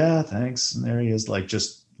he's like, yeah, thanks. And there he is, like,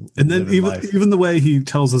 just. And then even the way he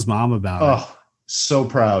tells his mom about it. Oh, so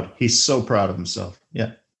proud. He's so proud of himself.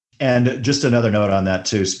 Yeah. And just another note on that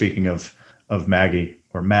too. Speaking of Maggie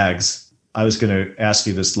or Mags, I was going to ask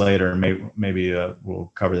you this later, and maybe we'll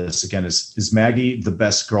cover this again. Is Maggie the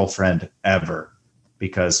best girlfriend ever?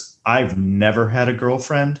 Because I've never had a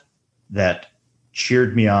girlfriend that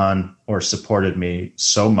cheered me on or supported me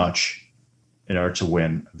so much in order to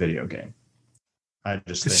win a video game. I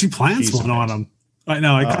just think she plants one on him. I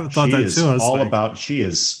know. I kind of thought that too. She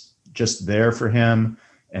is just there for him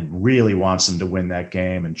and really wants him to win that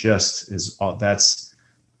game, and just is all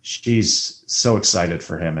she's so excited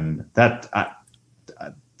for him, and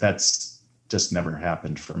that's just never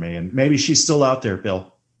happened for me. And maybe she's still out there,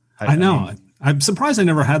 Bill. I know. I'm surprised I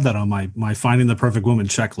never had that on my finding the perfect woman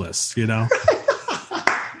checklist,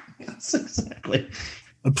 Yes, exactly.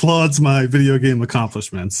 applauds my video game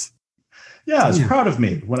accomplishments. Yeah, I was proud of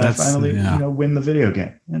me when I finally, yeah. win the video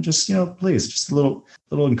game. And just, please, just a little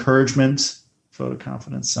encouragement, vote of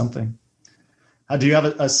confidence, something. Do you have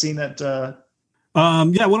a scene that?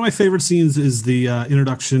 Yeah, one of my favorite scenes is the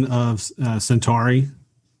introduction of Centauri.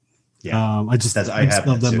 Yeah, I have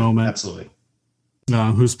love that moment. Absolutely.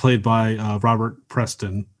 Who's played by Robert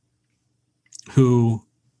Preston, who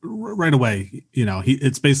right away,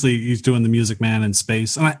 it's basically he's doing the Music Man in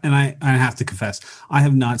space, and I have to confess, I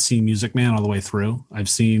have not seen Music Man all the way through. I've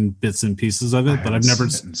seen bits and pieces of it, but I've never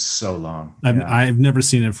seen it in so long. I've never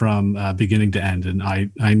seen it from beginning to end, and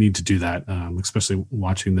I need to do that, especially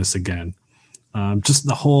watching this again. Just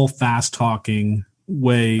the whole fast talking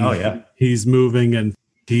way he's moving, and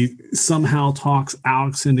he somehow talks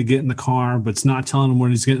Alex into getting the car, but it's not telling him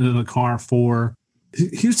what he's getting in the car for.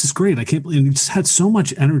 He was just great. I can't believe he just had so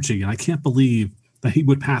much energy, and I can't believe that he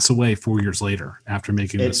would pass away 4 years later after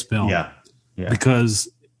making this film. Yeah. Because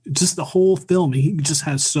just the whole film, he just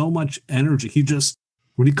has so much energy. He just,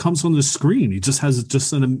 when he comes on the screen, he just has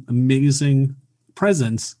just an amazing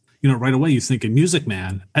presence. Right away you're thinking Music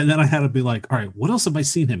Man, and then I had to be like, all right, what else have I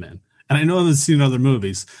seen him in? And I know I've seen other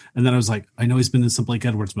movies, and then I was like, I know he's been in some Blake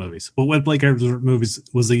Edwards movies. But what Blake Edwards movies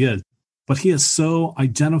was he in? But he is so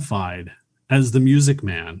identified as the Music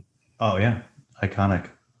Man. Oh yeah, iconic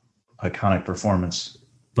performance.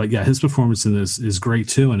 But yeah, his performance in this is great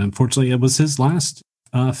too, and unfortunately, it was his last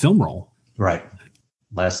film role. Right,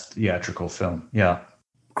 last theatrical film. Yeah.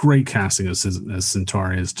 Great casting as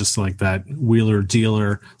Centauri, is just like that wheeler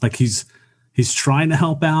dealer. Like he's trying to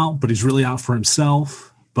help out, but he's really out for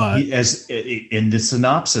himself. But as in the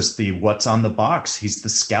synopsis, the what's on the box, he's the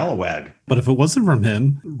scalawag. But if it wasn't from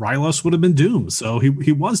him, Rylos would have been doomed. So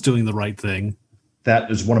he was doing the right thing. That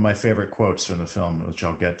is one of my favorite quotes from the film, which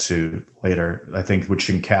I'll get to later, I think, which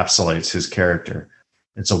encapsulates his character.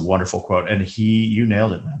 It's a wonderful quote. And you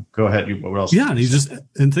nailed it, man. Go ahead. What else? Yeah,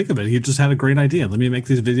 and think of it. He just had a great idea. Let me make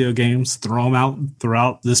these video games, throw them out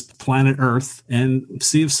throughout this planet Earth, and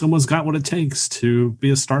see if someone's got what it takes to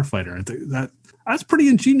be a starfighter. I think that's a pretty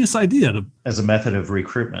ingenious idea. As a method of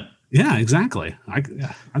recruitment. Yeah, exactly. I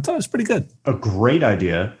thought it was pretty good. A great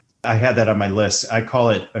idea. I had that on my list. I call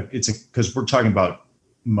it, because we're talking about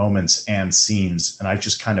moments and scenes, and I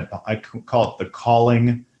call it the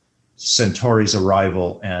calling, Centauri's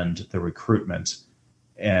arrival, and the recruitment.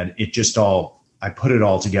 And it just I put it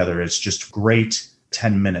all together. It's just great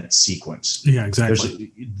 10-minute sequence. Yeah,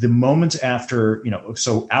 exactly. The moment after,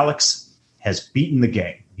 so Alex has beaten the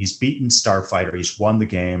game. He's beaten Starfighter. He's won the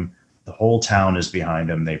game. The whole town is behind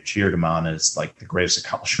him. They've cheered him on. It's like the greatest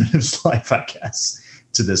accomplishment of his life, I guess,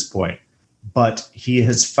 to this point. But he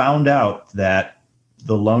has found out that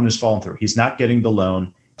the loan has fallen through. He's not getting the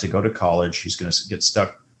loan to go to college. He's going to get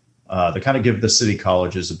stuck. They kind of give the city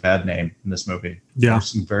colleges a bad name in this movie. Yeah.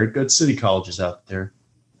 There's some very good city colleges out there.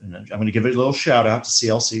 And I'm going to give it a little shout out to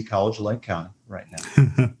CLC, College of Lake County, right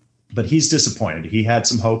now. But he's disappointed. He had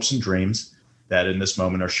some hopes and dreams that in this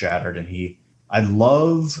moment are shattered. And I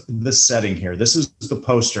love the setting here. This is the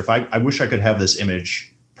poster. I wish I could have this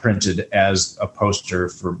image printed as a poster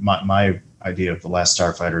for my idea of the Last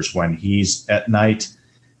Starfighter, when he's at night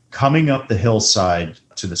coming up the hillside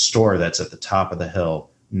to the store that's at the top of the hill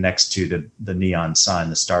next to the neon sign,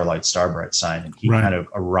 the Starlight Starbright sign. And he kind of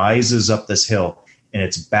rises up this hill, and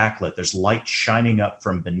it's backlit. There's light shining up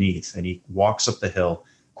from beneath, and he walks up the hill,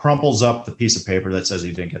 crumples up the piece of paper that says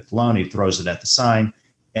he didn't get the loan. He throws it at the sign,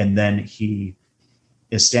 and then he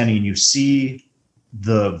is standing, and you see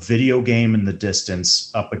the video game in the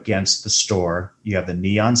distance up against the store. You have the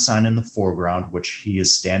neon sign in the foreground, which he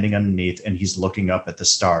is standing underneath, and he's looking up at the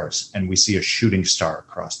stars, and we see a shooting star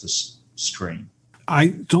across the screen. I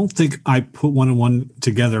don't think I put one and one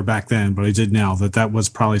together back then, but I did now that was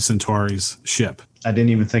probably Centauri's ship. I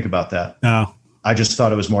didn't even think about that. No. I just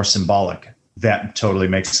thought it was more symbolic. That totally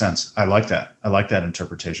makes sense. I like that. I like that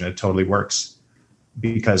interpretation. It totally works.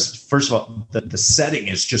 Because first of all, the setting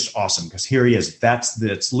is just awesome, because here he is. That's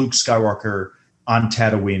Luke Skywalker on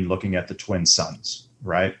Tatooine looking at the twin suns,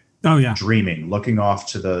 right? Oh, yeah. Dreaming, looking off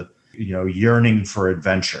to the, yearning for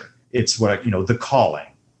adventure. It's the calling,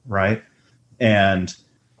 right? And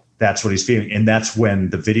that's what he's feeling. And that's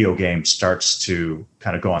when the video game starts to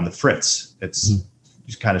kind of go on the fritz. It's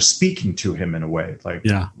kind of speaking to him in a way, like,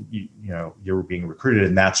 you're being recruited.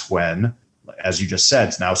 And that's when, as you just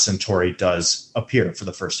said, now Centauri does appear for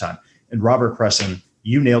the first time. And Robert Preston,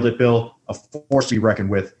 you nailed it, Bill, a force to be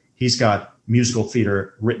reckoned with. He's got musical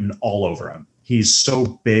theater written all over him. He's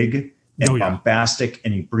so big and bombastic,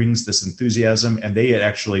 and he brings this enthusiasm. And they had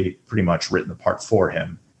actually pretty much written the part for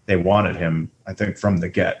him. They wanted him, I think, from the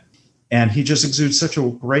get. And he just exudes such a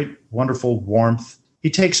great, wonderful warmth. He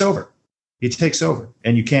takes over.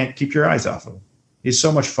 And you can't keep your eyes off of him. He's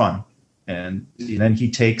so much fun. And then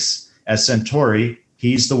he takes, as Centauri,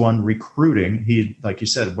 he's the one recruiting. He, like you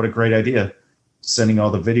said, what a great idea, sending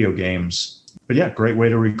all the video games. But yeah, great way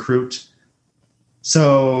to recruit.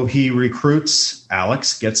 So he recruits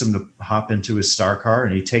Alex, gets him to hop into his star car,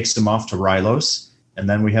 and he takes him off to Rylos. And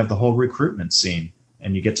then we have the whole recruitment scene.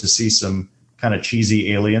 And you get to see some kind of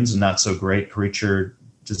cheesy aliens and not so great creature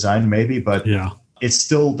design, maybe. But yeah, it's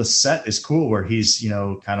still, the set is cool where he's,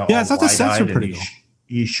 kind of I thought the sets are pretty cool.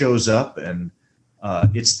 He shows up, and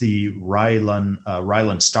it's the Rylan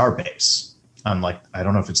Starbase. On, like, I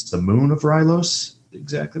don't know if it's the moon of Rylos,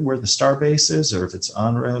 exactly where the Starbase is, or if it's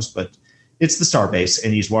on Rylos, but it's the Starbase,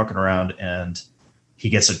 and he's walking around, and he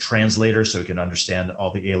gets a translator so he can understand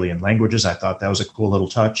all the alien languages. I thought that was a cool little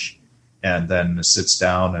touch. And then sits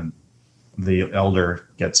down, and the elder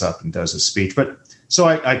gets up and does his speech. But so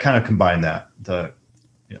I kind of combine that,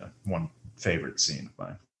 one favorite scene of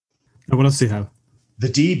mine. What else do you have? The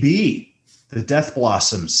DB, the Death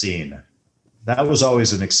Blossom scene. That was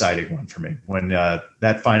always an exciting one for me when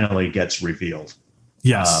that finally gets revealed.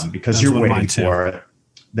 Yes, because you're waiting for it.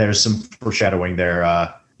 There's some foreshadowing there,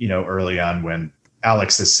 early on when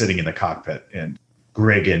Alex is sitting in the cockpit and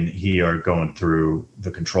Greg and he are going through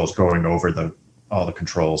the controls, going over all the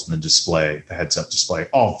controls and the display, the heads-up display.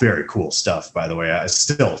 All very cool stuff, by the way. I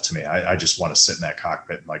just want to sit in that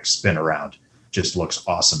cockpit and like spin around. Just looks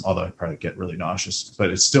awesome, although I'd probably get really nauseous,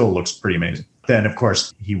 but it still looks pretty amazing. Then, of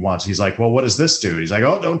course, he's like, well, what does this do? He's like,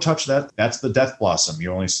 oh, don't touch that. That's the Death Blossom.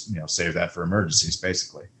 You only, save that for emergencies,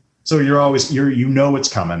 basically. So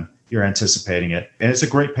it's coming. You're anticipating it. And it's a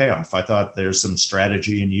great payoff. I thought there's some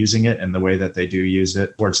strategy in using it, and the way that they do use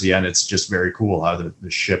it towards the end, it's just very cool how the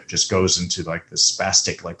ship just goes into like this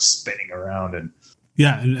spastic, like spinning around. And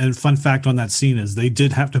yeah. And fun fact on that scene is they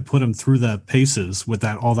did have to put him through the paces with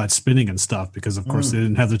all that spinning and stuff, because of course they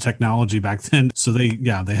didn't have the technology back then. So they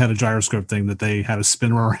had a gyroscope thing that they had to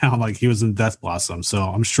spin him around like he was in Death Blossom. So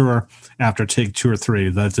I'm sure after take 2 or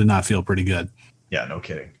 3, that did not feel pretty good. Yeah, no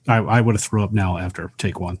kidding. I would have threw up now after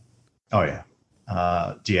take 1. Oh, yeah.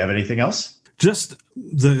 Do you have anything else? Just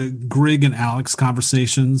the Grig and Alex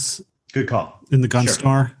conversations. Good call. In the Gunstar.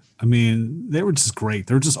 Sure. I mean, they were just great.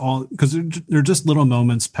 They're just all, because they're just little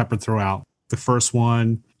moments peppered throughout. The first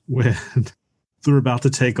one, when they're about to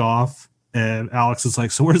take off, and Alex is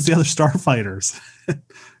like, so where's the other starfighters?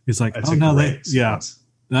 He's like, That's oh, no, they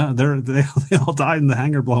all died in the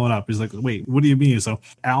hangar blowing up. He's like, wait, what do you mean? So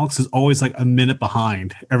Alex is always like a minute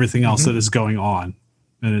behind everything else that is going on.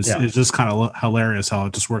 And it's just kind of hilarious how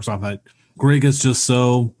it just works off that. Greg is just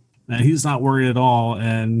he's not worried at all.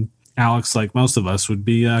 And Alex, like most of us, would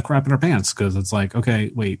be crapping our pants, because it's like,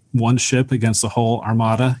 okay, wait, one ship against the whole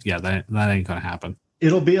armada? Yeah, that ain't going to happen.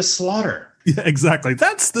 It'll be a slaughter. Yeah, exactly.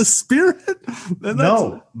 That's the spirit.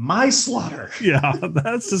 No, my slaughter. Yeah,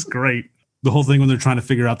 that's just great. The whole thing when they're trying to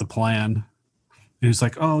figure out the plan. And he's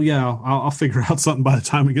like, oh, yeah, I'll figure out something by the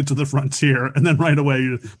time we get to the frontier. And then right away,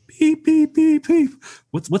 you beep, beep, beep, beep.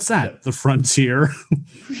 What's that? Yeah. The frontier.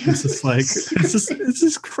 It's just like, it's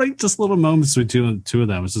just great, just little moments between two of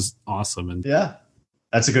them. It's just awesome. And yeah,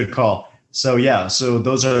 that's a good call. So, yeah,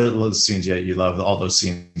 those are those scenes. Yeah, you love all those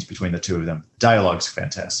scenes between the two of them. Dialogue's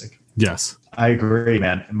fantastic. Yes. I agree,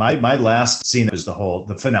 man. My last scene is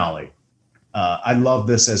the finale. I love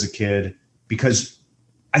this as a kid because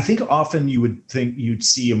I think often you would think you'd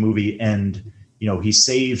see a movie end, he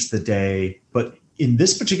saves the day. But in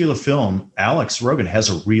this particular film, Alex Rogan has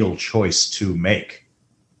a real choice to make.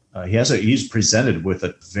 He's presented with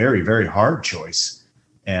a very, very hard choice.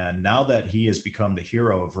 And now that he has become the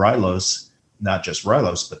hero of Rylos, not just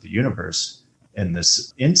Rylos, but the universe in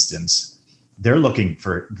this instance, they're looking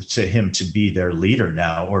to him to be their leader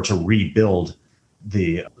now, or to rebuild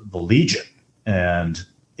the Legion. And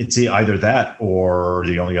it's either that, or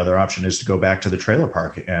the only other option is to go back to the trailer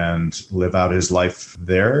park and live out his life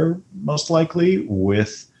there, most likely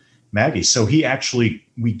with Maggie. So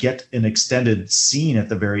we get an extended scene at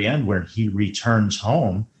the very end where he returns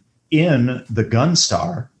home in the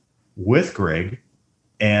Gunstar with Greg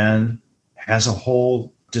and has a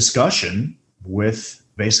whole discussion with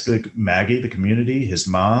basically Maggie, the community, his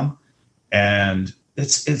mom, and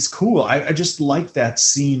it's cool. I just like that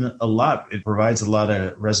scene a lot. It provides a lot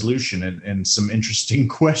of resolution and some interesting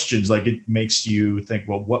questions. Like, it makes you think,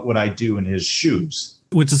 well, what would I do in his shoes?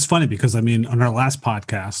 Which is funny because, on our last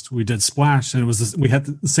podcast, we did Splash, and we had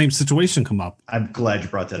the same situation come up. I'm glad you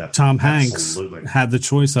brought that up. Tom Hanks had the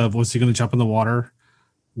choice of, was he going to jump in the water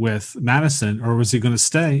with Madison, or was he going to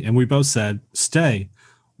stay? And we both said, stay.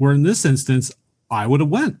 Where in this instance, I would have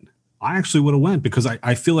went. I actually would have went because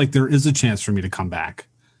I feel like there is a chance for me to come back.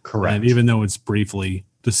 Correct. And even though it's briefly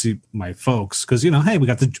to see my folks, because, hey,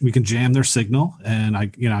 we can jam their signal, and I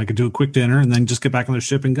could do a quick dinner and then just get back on the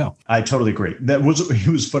ship and go. I totally agree. It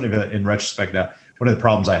was funny in retrospect. Now, one of the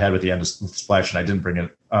problems I had with the end of Splash, and I didn't bring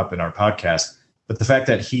it up in our podcast, but the fact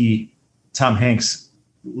that Tom Hanks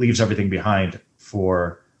leaves everything behind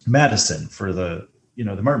for Madison, for the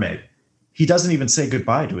mermaid. He doesn't even say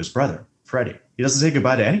goodbye to his brother, Freddie. He doesn't say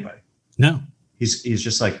goodbye to anybody. No. He's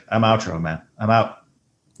just like, I'm outro, man. I'm out.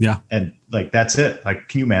 Yeah. And like, that's it. Like,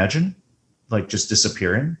 can you imagine like just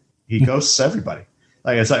disappearing? He ghosts everybody.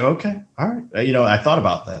 Like, it's like, okay, all right. I thought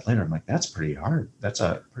about that later. I'm like, that's pretty hard. That's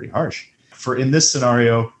pretty harsh. In this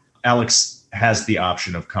scenario, Alex has the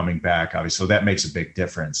option of coming back, obviously. So that makes a big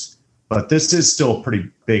difference. But this is still a pretty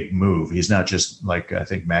big move. He's not just, like I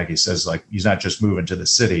think Maggie says, like, he's not just moving to the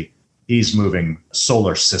city. He's moving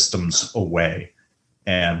solar systems away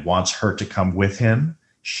and wants her to come with him.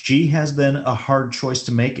 She has been a hard choice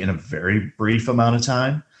to make in a very brief amount of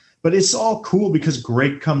time. But it's all cool because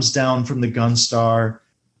Greg comes down from the Gunstar.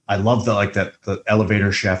 I love the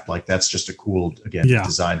elevator shaft. Like, that's just a cool,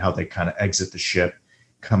 design, how they kind of exit the ship,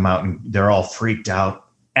 come out, and they're all freaked out.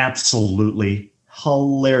 Absolutely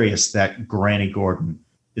hilarious that Granny Gordon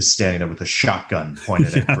is standing there with a shotgun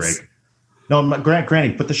pointed at Greg. No, Granny,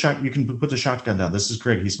 you can put the shotgun down. This is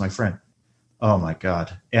Greg. He's my friend. Oh my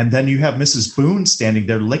God. And then you have Mrs. Boone standing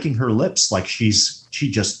there licking her lips like she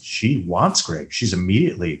wants Greg. She's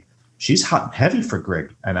hot and heavy for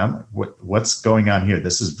Greg. And I'm what's going on here?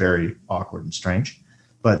 This is very awkward and strange.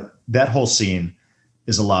 But that whole scene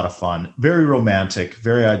is a lot of fun. Very romantic,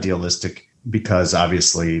 very idealistic, because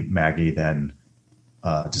obviously Maggie then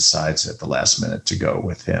decides at the last minute to go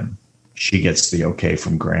with him. She gets the okay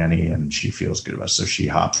from Granny and she feels good about it. So she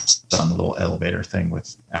hops on the little elevator thing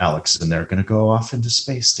with Alex and they're going to go off into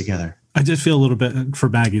space together. I did feel a little bit for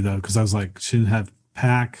Maggie, though, because I was like, she didn't have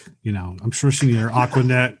Pack. I'm sure she needed her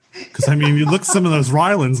Aquanet. Because, you look at some of those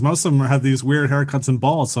Rylands, most of them have these weird haircuts and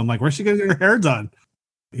balls. So I'm like, where's she going to get her hair done?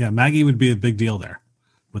 Yeah, Maggie would be a big deal there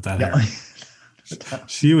with that hair.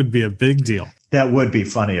 She would be a big deal. That would be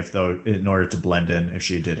funny in order to blend in, if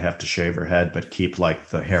she did have to shave her head, but keep like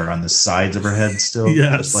the hair on the sides of her head still,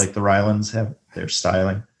 just like the Rylands have their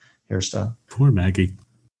hairstyle. Poor Maggie.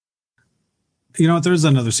 You know what? There's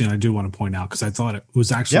another scene I do want to point out because I thought it was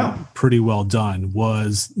actually pretty well done.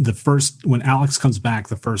 Was when Alex comes back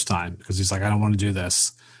the first time, because he's like, I don't want to do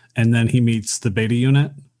this, and then he meets the Beta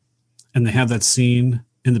unit, and they have that scene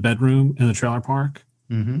in the bedroom in the trailer park.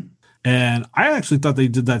 Mm-hmm. And I actually thought they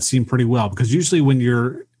did that scene pretty well, because usually when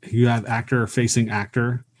you have actor facing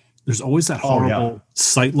actor, there's always that horrible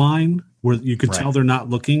sight line where you could tell they're not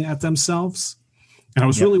looking at themselves. And I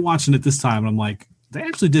was really watching it this time, and I'm like, they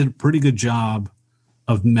actually did a pretty good job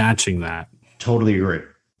of matching that. Totally agree.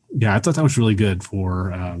 Yeah, I thought that was really good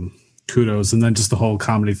for kudos. And then just the whole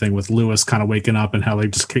comedy thing with Lewis kind of waking up and how they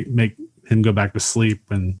just make him go back to sleep.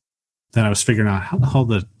 And then I was figuring out how the hell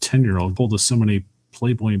the 10-year-old pulled us so many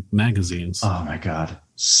Playboy magazines. Oh my God.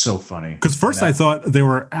 So funny. Because first I thought they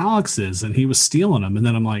were Alex's and he was stealing them. And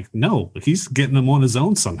then I'm like, no, he's getting them on his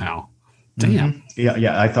own somehow. Damn. Mm-hmm.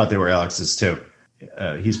 Yeah. I thought they were Alex's too.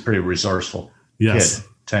 He's pretty resourceful. Yes. Kid,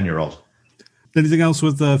 10-year-old. Anything else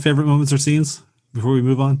with favorite moments or scenes before we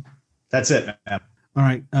move on? That's it, man. All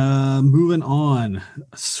right. Moving on.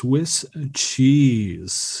 Swiss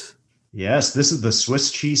cheese. Yes, this is the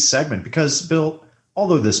Swiss cheese segment because, Bill,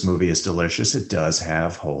 although this movie is delicious, it does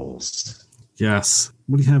have holes. Yes.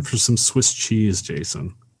 What do you have for some Swiss cheese,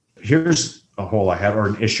 Jason? Here's a hole I have, or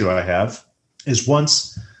an issue I have, is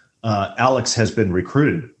once Alex has been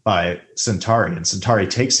recruited by Centauri, and Centauri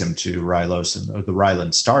takes him to the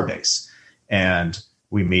Ryland starbase. And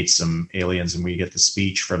we meet some aliens and we get the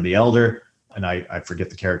speech from the elder, and I forget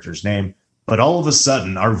the character's name. But all of a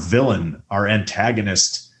sudden, our villain, our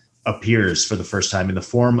antagonist, appears for the first time in the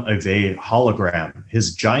form of a hologram.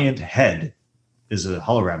 His giant head is a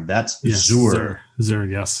hologram. That's Zur. Zur,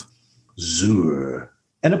 yes. Zur.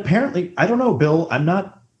 And apparently, I don't know, Bill,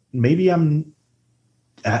 I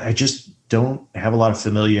just don't have a lot of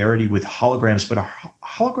familiarity with holograms, but are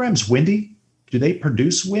holograms windy? Do they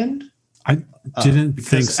produce wind? I didn't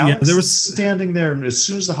think so. Alex there was standing there, and as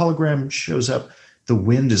soon as the hologram shows up, the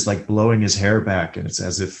wind is like blowing his hair back, and it's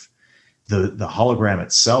as if the hologram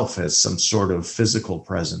itself has some sort of physical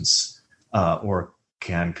presence or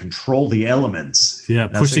can control the elements. Yeah,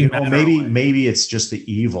 pushing. Maybe it's just the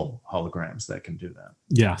evil holograms that can do that.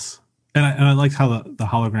 Yes. And I liked how the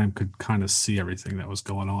hologram could kind of see everything that was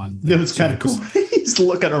going on. It was kind of cool. He's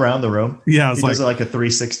looking around the room. Yeah, he does like a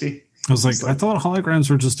 360. I was like, I thought holograms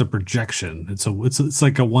were just a projection. It's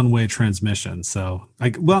like a one-way transmission. So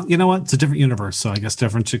like, well, you know what? It's a different universe. So I guess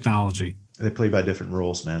different technology. They play by different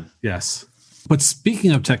rules, man. Yes. But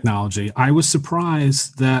speaking of technology, I was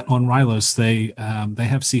surprised that on Rylos they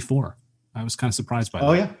have C4. I was kind of surprised by that.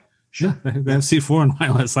 Oh yeah, sure. Yeah, they have C4 on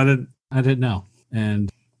Rylos. I didn't know. And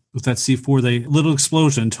with that C4, the little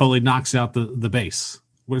explosion totally knocks out the base.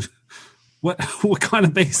 What kind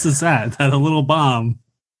of base is that? That a little bomb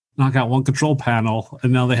knock out one control panel,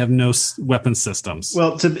 and now they have no weapon systems.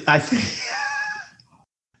 Well, I think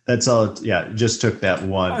that's all. Yeah, it just took that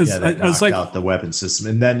one. That knocked out the weapon system,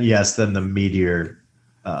 and then then the meteor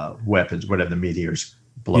weapons, whatever the meteors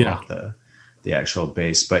blow up the actual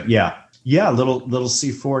base. But little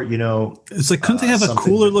C4. You know, it's like couldn't they have a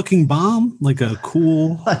cooler looking bomb, like a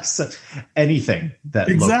cool anything that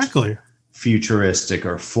exactly looked futuristic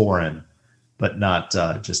or foreign, but not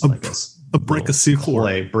just like a brick of C4.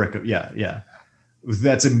 Clay brick of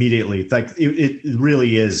that's immediately like it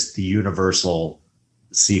really is the universal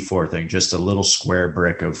C4 thing, just a little square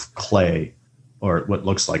brick of clay or what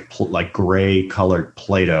looks like gray colored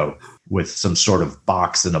Play-Doh with some sort of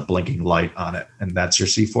box and a blinking light on it, and that's your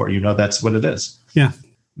C4. You know, that's what it is. Yeah,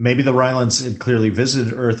 maybe the Rylans had clearly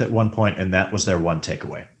visited Earth at one point, and that was their one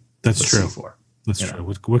takeaway. That's true. C4. That's true.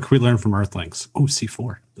 What can we learn from Earthlings? Oh,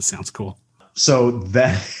 C4. That sounds cool. So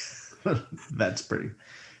that's pretty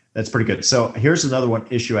good. So here's another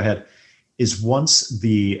issue I had is once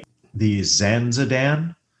the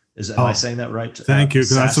Zanzadan, am I saying that right? Thank you.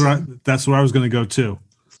 That's where I was going to go too.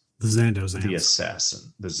 The Zandozans. The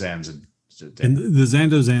assassin. The Zanzadan. And the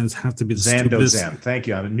Zandozans have to be the stupidest. Thank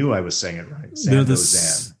you. I knew I was saying it right. They're the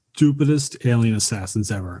stupidest alien assassins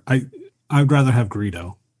ever. I'd rather have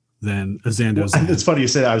Greedo than a Zandozan. It's funny you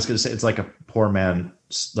say that. I was going to say it's like a poor man,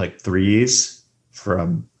 like 3Es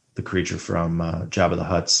from the creature from Jabba the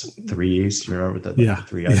Hutt's 3Es. You remember that? Yeah.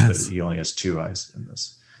 3 eyes, yes. But he only has 2 eyes in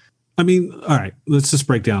this. I mean, all right, let's just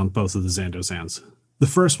break down both of the Zandozans. The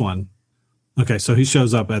first one, okay, so he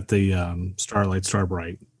shows up at the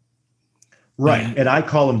Starbright. Right, and I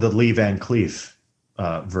call him the Lee Van Cleef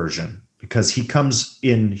version because he comes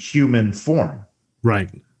in human form. Right.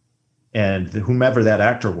 And whomever that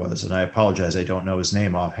actor was, and I apologize, I don't know his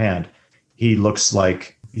name offhand, he looks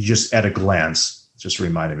like, just at a glance, just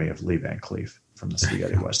reminded me of Lee Van Cleef from the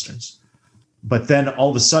Spaghetti Westerns. But then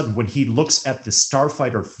all of a sudden, when he looks at the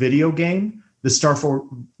Starfighter video game, this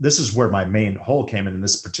is where my main hole came in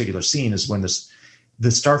this particular scene, is when the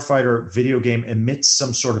Starfighter video game emits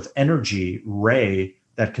some sort of energy ray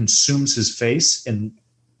that consumes his face and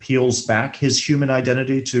peels back his human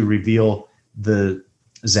identity to reveal the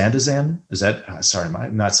Zandozan. Is that, sorry,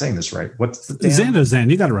 I'm not saying this right. What's the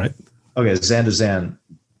Zandozan? You got it right. Okay, Zandozan,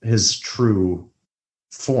 his true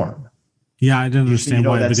form. Yeah, I didn't understand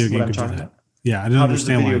why the video game could do that. About. Yeah, I didn't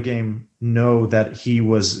understand why. How does the video game know that he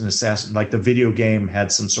was an assassin? Like the video game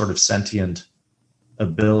had some sort of sentient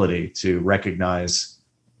ability to recognize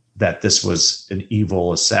that this was an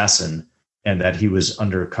evil assassin and that he was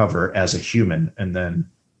undercover as a human, and then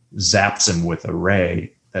zaps him with a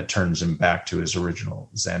ray that turns him back to his original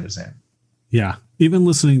Zandozan. Yeah, even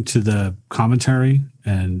listening to the commentary,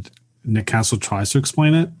 and Nick Castle tries to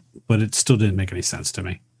explain it, but it still didn't make any sense to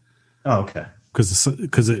me. Oh, okay.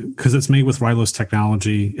 Because it's made with Rylos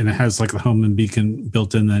technology, and it has like the Homeland beacon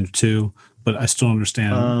built in there too. But I still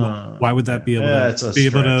understand why would that be able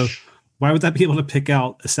to why would that be able to pick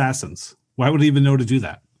out assassins? Why would it even know to do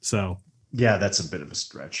that? So yeah, that's a bit of a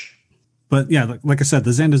stretch. But yeah, like I said,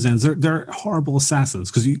 the Zandozans, they're horrible assassins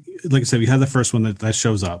because like I said, we had the first one that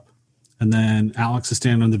shows up, and then Alex is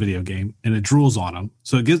standing on the video game, and it drools on him,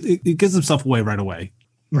 so it gives himself away right away.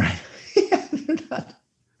 Right.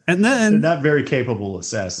 And then they're not very capable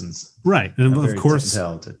assassins. Right. And of course,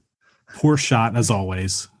 talented. Poor shot as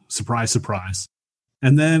always. Surprise, surprise.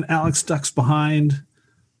 And then Alex ducks behind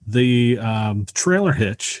the trailer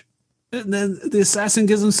hitch. And then the assassin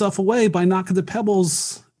gives himself away by knocking the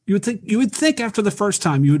pebbles. You would think after the first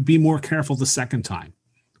time you would be more careful the second time.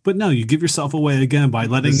 But no, you give yourself away again by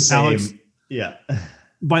letting Alex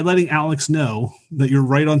by letting Alex know that you're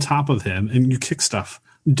right on top of him and you kick stuff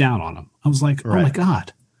down on him. I was like, oh my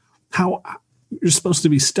God. How you're supposed to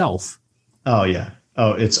be stealth? Oh yeah.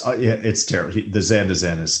 Oh, it's terrible. The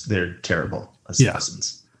Zandozan they're terrible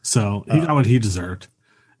assassins. Yeah. So he got what he deserved.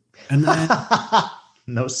 And then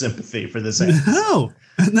no sympathy for the Zandozan. No.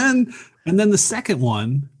 And then the second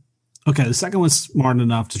one. Okay, the second one's smart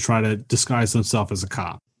enough to try to disguise himself as a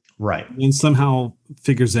cop. Right. And somehow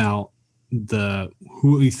figures out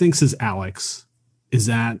who he thinks is Alex is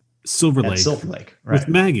at Silver Lake. Right. With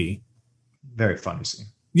Maggie. Very funny scene.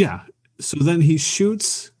 Yeah. So then he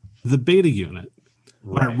shoots the beta unit.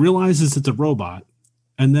 Right. Realizes it's a robot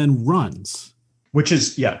and then runs. Which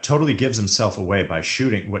is, totally gives himself away by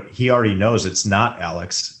shooting what he already knows it's not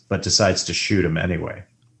Alex, but decides to shoot him anyway,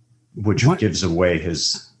 which gives away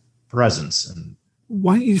his presence. And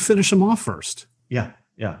why don't you finish him off first? Yeah.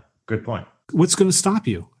 Good point. What's going to stop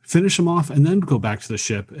you? Finish him off and then go back to the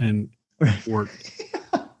ship and work.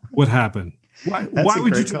 What happened? Why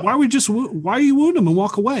you wound him and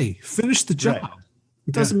walk away? Finish the job. Right.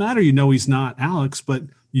 It doesn't matter. He's not Alex, but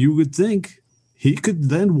you would think he could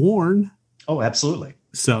then warn. Oh, absolutely.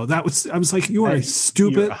 So I was like, you are a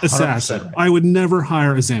stupid assassin. Right. I would never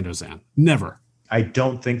hire a Zandozan. Never. I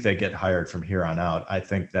don't think they get hired from here on out. I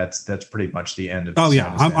think that's pretty much the end of the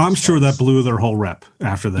I'm sure that blew their whole rep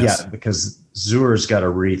after this. Yeah, because Zuer's got to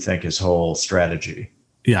rethink his whole strategy.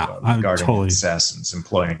 Yeah, regarding assassins,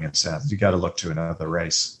 employing assassins. You got to look to another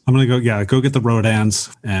race. I'm going to go get the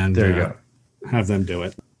Rodans and there you go. Have them do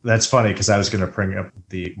it. That's funny because I was going to bring up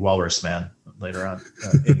the Walrus Man later on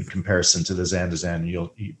in comparison to the Zandozan.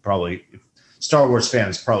 You probably, Star Wars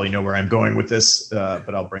fans probably know where I'm going with this,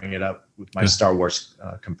 but I'll bring it up with my Star Wars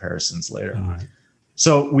comparisons later. All right.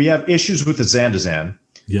 So we have issues with the Zandozan.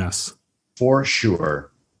 Yes. For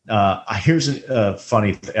sure. Here's a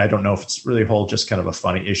funny thing. I don't know if it's really just kind of a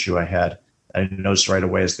funny issue I had. I noticed right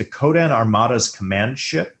away is the Kodan Armada's command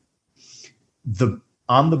ship.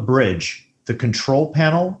 On the bridge, the control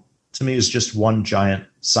panel to me is just one giant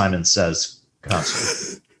Simon Says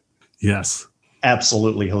console. Yes.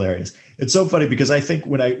 Absolutely hilarious. It's so funny because I think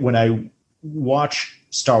when I watch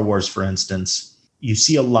Star Wars, for instance, you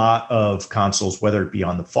see a lot of consoles, whether it be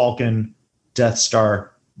on the Falcon, Death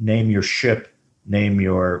Star, name your ship, name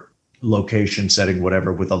your location setting,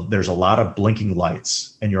 whatever, there's a lot of blinking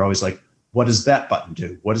lights. And you're always like, what does that button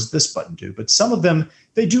do? What does this button do? But some of them,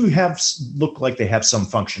 they do look like they have some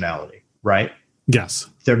functionality, right? Yes.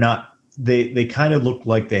 They're not, they kind of look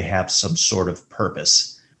like they have some sort of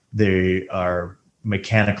purpose. They are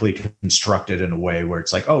mechanically constructed in a way where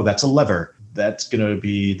it's like, oh, that's a lever. That's going to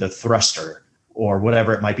be the thruster or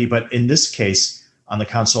whatever it might be. But in this case, on the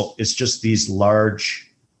console, it's just these large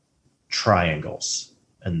triangles,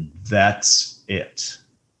 and that's it.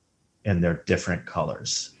 And they're different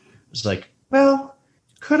colors. It's like, well,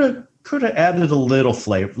 could have added a little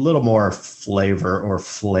flavor, a little more flavor or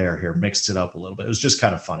flair here, mixed it up a little bit. It was just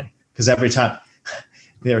kind of funny because every time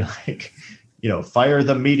they're like, fire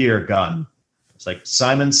the meteor gun. It's like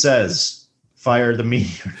Simon Says, fire the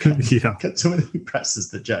meteor gun. Yeah. So when he presses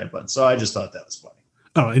the giant button. So I just thought that was funny.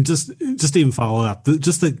 Oh, and just even follow up,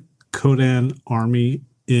 just the Kodan army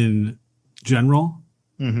in general.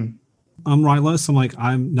 Mm-hmm. I'm Ryless. I'm like,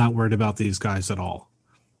 I'm not worried about these guys at all.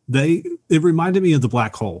 It reminded me of the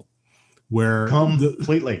Black Hole, where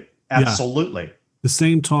completely, absolutely the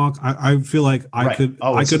same talk. I feel like I could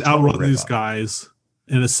outrun these guys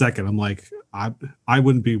in a second. I'm like, I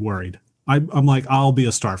wouldn't be worried. I'm like, I'll be a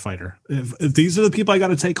starfighter. If these are the people I got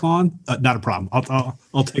to take on, not a problem.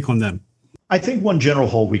 I'll take on them. I think one general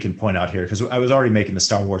hole we can point out here, because I was already making the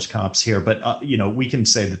Star Wars comps here, but we can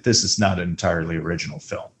say that this is not an entirely original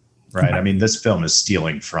film, right? I mean, this film is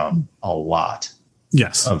stealing from a lot.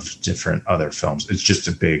 Yes. Of different other films. It's just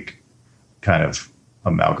a big kind of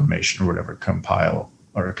amalgamation or whatever, compile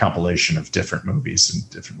or a compilation of different movies in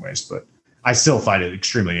different ways. But I still find it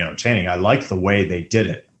extremely entertaining. I like the way they did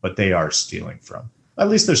it, but they are stealing from, at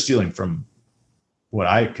least they're stealing from what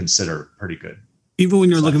I consider pretty good. Even when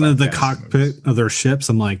you're looking at the cockpit movies of their ships,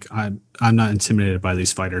 I'm like, I'm not intimidated by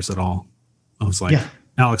these fighters at all. I was like,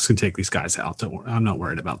 Alex can take these guys out. Don't worry. I'm not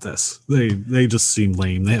worried about this. They just seem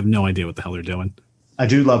lame. They have no idea what the hell they're doing. I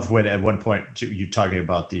do love when at one point you talking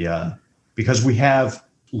about because we have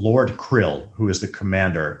Lord Krill, who is the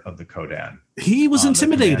commander of the Kodan. He was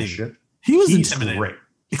intimidating. He's intimidating. Great.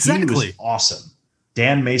 Exactly. He was awesome.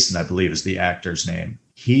 Dan Mason, I believe, is the actor's name.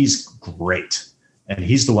 He's great. And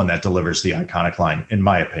he's the one that delivers the iconic line, in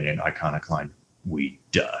my opinion, "We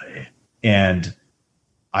die." And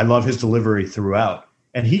I love his delivery throughout.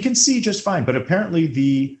 And he can see just fine. But apparently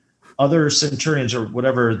the other Centurions or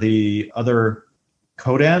whatever, the other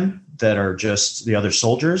Kodan that are just the other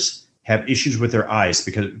soldiers have issues with their eyes,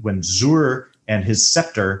 because when Zuer and his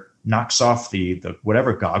scepter knocks off the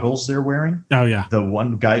whatever goggles they're wearing. Oh yeah. The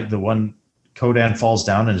one Kodan falls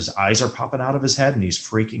down and his eyes are popping out of his head and he's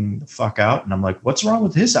freaking the fuck out. And I'm like, what's wrong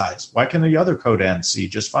with his eyes? Why can the other Kodan see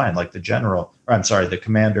just fine? Like the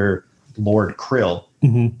commander, Lord Krill,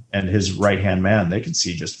 and his right-hand man, they can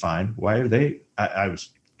see just fine. Why are they? I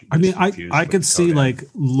could see like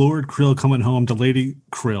Lord Krill coming home to Lady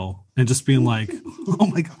Krill and just being like, oh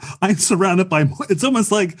my God, I'm surrounded by, it's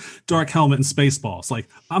almost like Dark Helmet and Spaceballs. Like,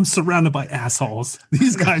 I'm surrounded by assholes.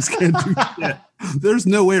 These guys can't do shit. There's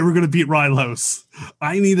no way we're going to beat Rylos.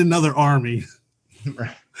 I need another army.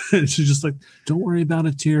 Right. And she's just like, don't worry about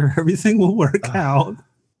it, dear. Everything will work out.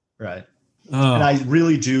 Right. And I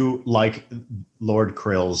really do like Lord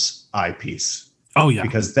Krill's eyepiece. Oh, yeah.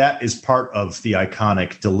 Because that is part of the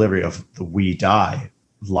iconic delivery of the "We Die"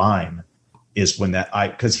 line, is when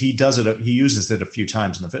because he does it, he uses it a few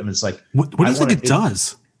times in the film. It's like, what do you think it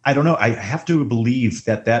does? I don't know. I have to believe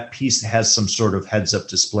that piece has some sort of heads-up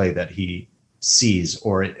display that he sees,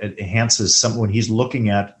 or it enhances when he's looking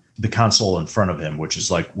at the console in front of him, which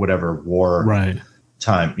is like whatever war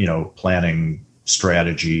time, planning,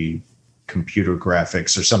 strategy, computer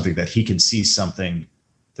graphics, or something, that he can see something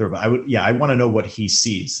through. I want to know what he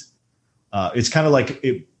sees. It's kind of like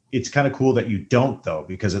it's kind of cool that you don't, though,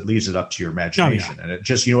 because it leaves it up to your imagination. And it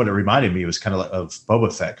just, what it reminded me was kind of of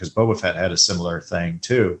Boba Fett, because Boba Fett had a similar thing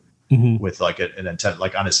too, with like an antenna,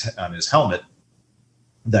 like on his helmet,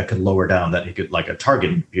 that could lower down, that he could, like a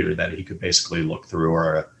targeting computer that he could basically look through,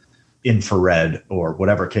 or a infrared, or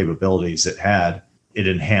whatever capabilities it had. It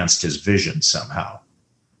enhanced his vision somehow.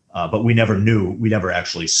 But we never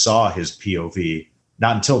actually saw his POV,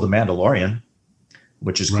 not until The Mandalorian,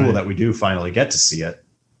 which is cool that we do finally get to see it.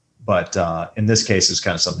 But in this case, it's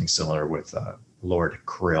kind of something similar with Lord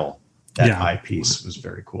Krill. That eyepiece was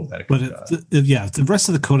very cool. If the rest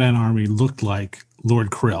of the Kodan army looked like Lord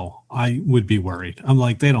Krill, I would be worried. I'm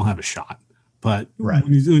like, they don't have a shot. But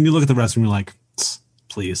when you look at the rest of them, you're like,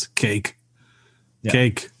 please, cake.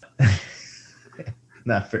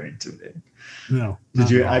 Not very intimidating. No.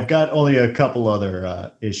 I've got only a couple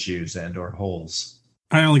other issues or holes.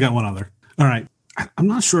 I only got one other. All right. I'm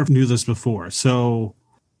not sure if I knew this before. So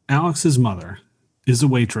Alex's mother is a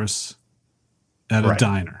waitress at a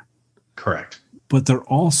diner. Correct. But they're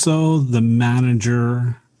also the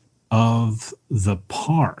manager of the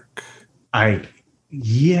park. So I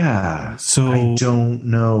don't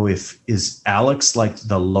know is Alex like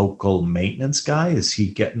the local maintenance guy? Is he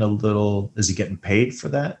getting paid for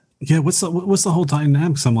that? Yeah. What's the whole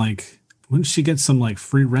dynamic? I'm like, wouldn't she get some like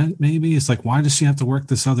free rent? Maybe it's like, why does she have to work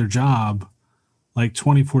this other job like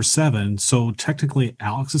 24/7? So technically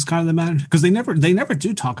Alex is kind of the manager, because they never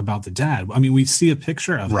do talk about the dad. I mean, we see a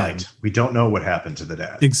picture of him. We don't know what happened to the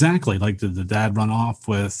dad. Exactly. Like, did the dad run off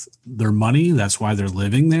with their money? That's why they're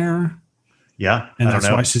living there. Yeah. And that's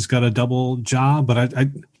why she's got a double job. But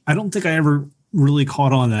I don't think I ever really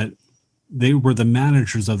caught on that they were the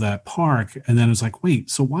managers of that park. And then it's like, wait,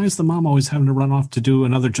 so why is the mom always having to run off to do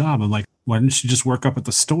another job? I'm like, why didn't she just work up at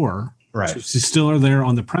the store? Right. She's still there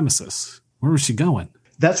on the premises. Where was she going?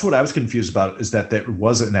 That's what I was confused about, is that there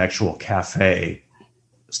was an actual cafe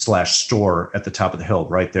 / store at the top of the hill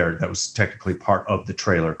right there that was technically part of the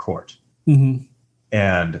trailer court.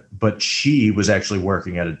 Mm-hmm. But she was actually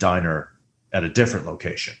working at a diner at a different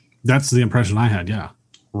location. That's the impression I had, yeah.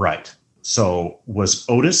 Right. So was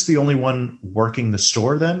Otis the only one working the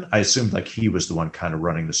store then? I assumed like he was the one kind of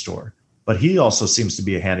running the store. But he also seems to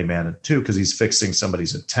be a handyman too, because he's fixing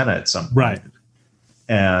somebody's antenna at some point. Right.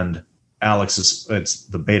 And Alex it's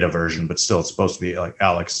the beta version, but still it's supposed to be like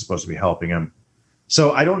Alex is supposed to be helping him.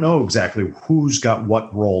 So I don't know exactly who's got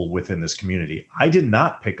what role within this community. I did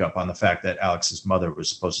not pick up on the fact that Alex's mother was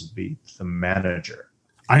supposed to be the manager.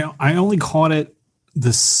 I only caught it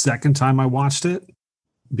the second time I watched it,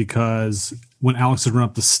 because when Alex is running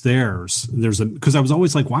up the stairs, because I was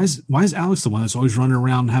always like, why is Alex the one that's always running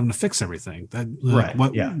around having to fix everything?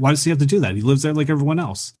 Why does he have to do that? He lives there like everyone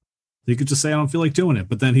else. He could just say, I don't feel like doing it.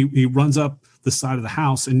 But then he runs up the side of the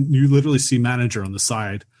house, and you literally see manager on the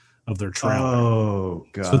side of their trailer. Oh,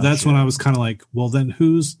 God. So that's when I was kind of like, well, then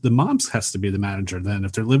the mom's has to be the manager then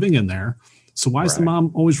if they're living in there. So why is the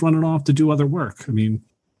mom always running off to do other work? I mean,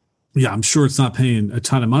 yeah, I'm sure it's not paying a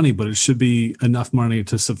ton of money, but it should be enough money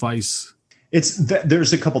to suffice.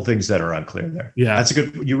 There's a couple things that are unclear there. Yeah.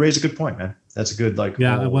 You raise a good point, man. That's a good, like,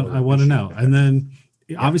 I want to know. And then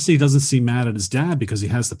obviously he doesn't seem mad at his dad because he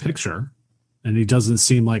has the picture, and he doesn't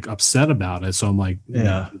seem like upset about it. So I'm like,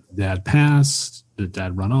 dad passed. Did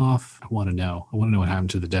dad run off? I want to know. what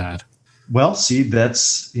happened to the dad. Well, see,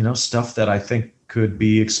 that's, stuff that I think could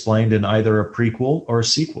be explained in either a prequel or a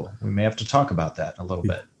sequel. We may have to talk about that a little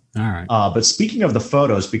bit. All right. But speaking of the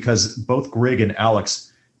photos, because both Grig and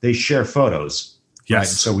Alex, they share photos. Yes. Right?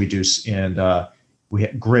 So we do. And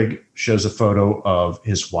Grig shows a photo of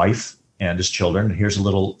his wife and his children. And here's a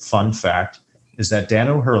little fun fact, is that Dan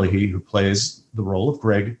O'Herlihy, who plays the role of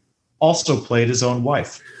Grig, also played his own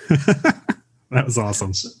wife. That was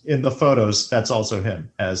awesome. In the photos, that's also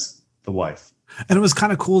him as the wife. And it was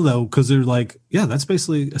kind of cool though, because they're like, yeah, that's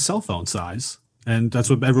basically a cell phone size. And that's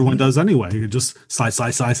what everyone does anyway. You just slice,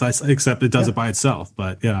 except it does it by itself.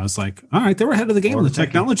 But yeah, I was like, all right, they were ahead of the game with the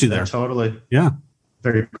technology there. Totally. Yeah.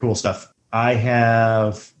 Very cool stuff. I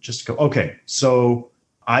have just go. Okay. So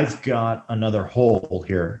I've got another hole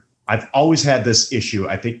here. I've always had this issue.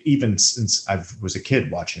 I think even since I was a kid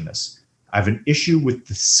watching this, I have an issue with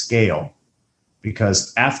the scale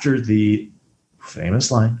because after the famous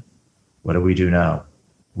line, what do we do now?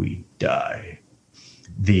 We die.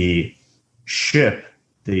 The ship,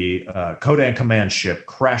 the Kodan command ship,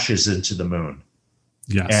 crashes into the moon.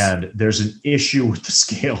 Yes. And there's an issue with the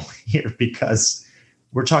scale here because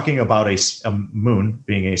we're talking about a moon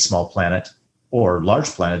being a small planet or large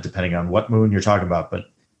planet, depending on what moon you're talking about. But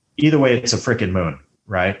either way, it's a freaking moon,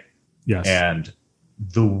 right? Yes. And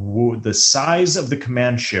the size of the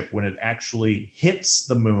command ship when it actually hits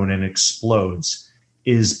the moon and explodes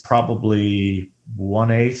is probably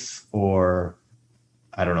 1/8 or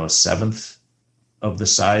I don't know, 1/7 of the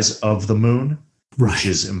size of the moon, which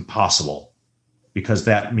is impossible because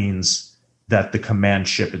that means that the command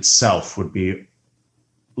ship itself would be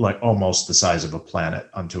like almost the size of a planet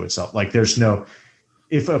unto itself. Like there's no,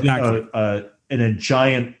 if a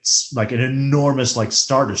giant, like an enormous like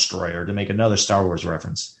Star Destroyer, to make another Star Wars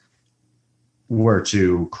reference, were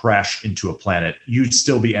to crash into a planet, you'd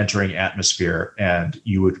still be entering atmosphere and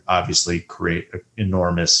you would obviously create an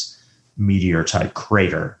enormous meteor type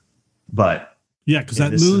crater. But yeah, because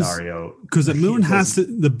that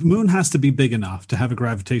moon has to be big enough to have a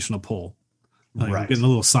gravitational pull. Like, right. I'm getting a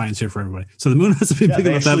little science here for everybody. So the moon has to be big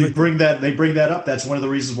enough. They bring that up. That's one of the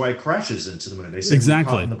reasons why it crashes into the moon. They say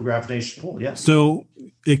exactly the gravitational pull. Yeah. So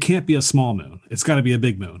it can't be a small moon. It's got to be a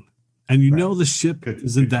big moon. And you know the ship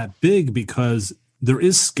isn't that big because there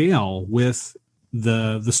is scale with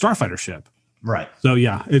the Starfighter ship. Right. So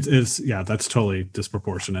yeah, it's that's totally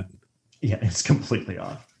disproportionate. Yeah, it's completely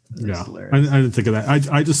off. That's hilarious. I didn't think of that.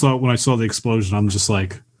 I just thought when I saw the explosion, I'm just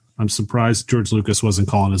like, I'm surprised George Lucas wasn't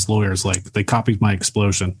calling his lawyers like they copied my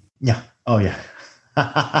explosion. Yeah. Oh yeah.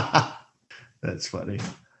 That's funny.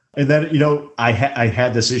 And then, I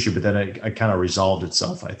had this issue, but then it kind of resolved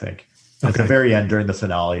itself, I think. At the very end during the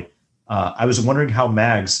finale, I was wondering how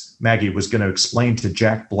Maggie was going to explain to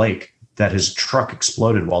Jack Blake that his truck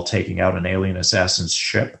exploded while taking out an alien assassin's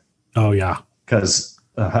ship. Oh, yeah. Because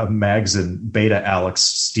Mags and Beta Alex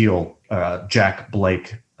steal Jack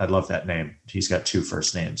Blake. I love that name. He's got 2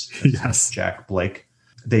 first names. Yes. Jack Blake.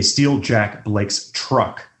 They steal Jack Blake's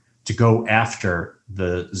truck to go after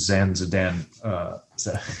the Zanzidan.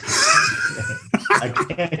 I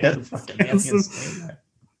can't get the fucking alien's name.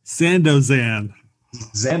 Sandozan.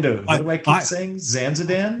 Zando. What do I keep saying?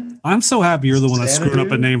 Zanzidan? I'm so happy you're the one that screwed up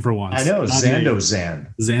a name for once. I know.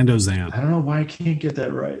 Zandozan. Zandozan. I don't know why I can't get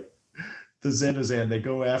that right. The Xanadu, they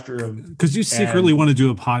go after him because you secretly want to do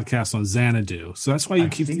a podcast on Xanadu, so that's why you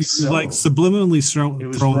keep like subliminally throwing. It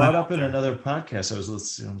was brought up in another podcast I was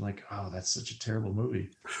listening. I'm like, oh, that's such a terrible movie,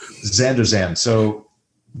 Xanadu. So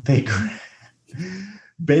they,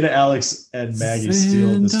 Beta Alex and Maggie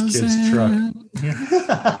steal this kid's truck.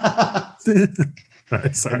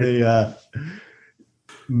 Right, sorry. And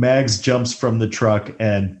Mags jumps from the truck,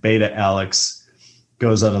 and Beta Alex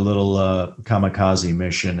goes on a little kamikaze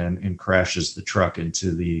mission and crashes the truck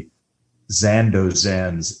into the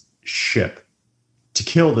Zandozan's ship to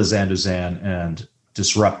kill the Zandozan and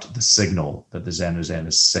disrupt the signal that the Zandozan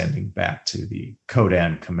is sending back to the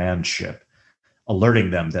Kodan command ship, alerting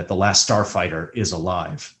them that the Last Starfighter is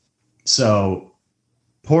alive. So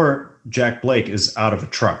poor Jack Blake is out of a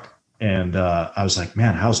truck. And I was like,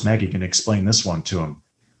 man, how's Maggie going to explain this one to him?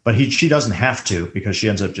 But she doesn't have to because she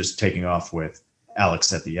ends up just taking off with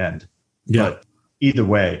Alex at the end. Yeah. But either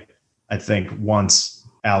way, I think once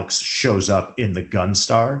Alex shows up in the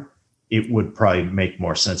Gunstar, it would probably make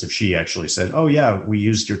more sense if she actually said, oh yeah, we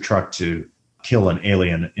used your truck to kill an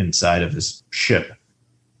alien inside of his ship.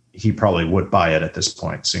 He probably would buy it at this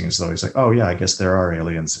point, seeing as though he's like, oh yeah, I guess there are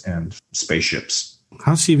aliens and spaceships.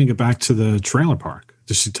 How does she even get back to the trailer park?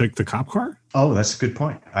 Does she take the cop car? Oh, that's a good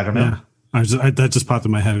point. I don't know. Yeah. That just popped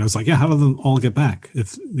in my head. I was like, yeah, how do they all get back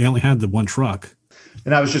if they only had the one truck?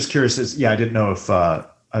 And I was just curious. I didn't know if I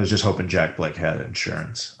was just hoping Jack Blake had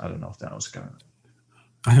insurance. I don't know if that was going to.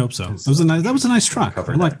 I hope so. That was a nice truck. I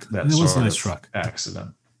liked that. It was a nice truck.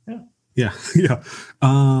 Accident. Yeah. Yeah.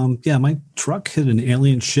 My truck hit an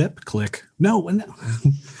alien ship. Click. No.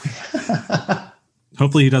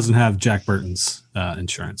 Hopefully, he doesn't have Jack Burton's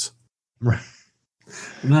insurance. Right.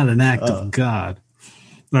 Not an act of God.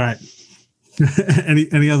 All right.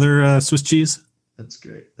 Any other Swiss cheese? That's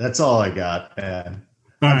great. That's all I got. And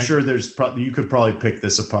All I'm right. sure you could probably pick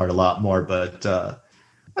this apart a lot more, but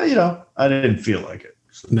I didn't feel like it.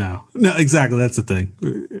 So, No, exactly. That's the thing.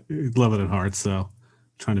 Love it at heart. So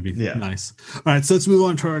trying to be yeah. nice. All right. So let's move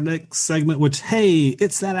on to our next segment, which, hey,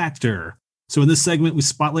 it's that actor. So in this segment, we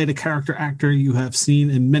spotlight a character actor you have seen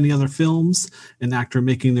in many other films, an actor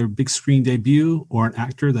making their big screen debut, or an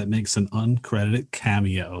actor that makes an uncredited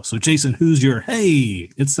cameo. So Jason, who's your,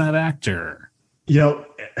 hey, it's that actor? You know,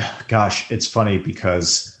 gosh, it's funny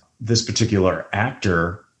because this particular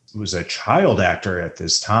actor was a child actor at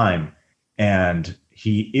this time, and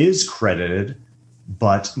he is credited,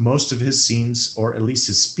 but most of his scenes, or at least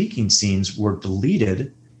his speaking scenes, were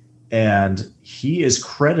deleted, and he is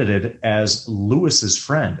credited as Lewis's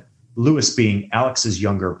friend. Lewis being Alex's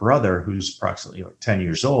younger brother, who's approximately 10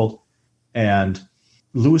 years old, and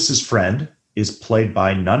Lewis's friend is played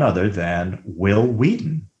by none other than Will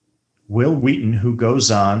Wheaton. Will Wheaton, who goes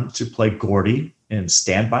on to play Gordy in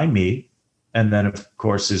Stand By Me, and then, of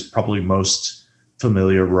course, his probably most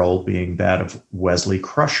familiar role being that of Wesley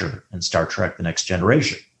Crusher in Star Trek The Next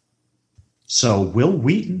Generation. So Will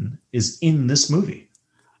Wheaton is in this movie.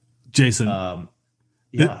 Jason,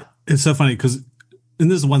 it's so funny because,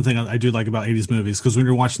 and this is one thing I do like about 80s movies, because when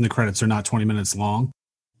you're watching the credits, they're not 20 minutes long.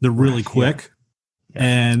 They're really quick. Yeah.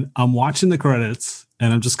 And I'm watching the credits,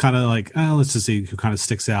 and I'm just kind of like, let's just see who kind of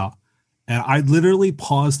sticks out. And I literally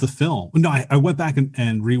paused the film. No, I went back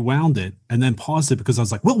and rewound it and then paused it because I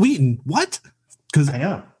was like, Will Wheaton, what? Because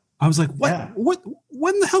I was like, what? Yeah. What?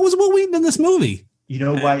 When the hell was Will Wheaton in this movie? You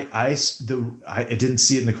know why I didn't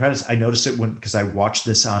see it in the credits? I noticed it because I watched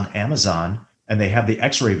this on Amazon, and they have the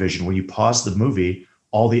X-ray vision. When you pause the movie,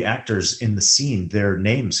 all the actors in the scene, their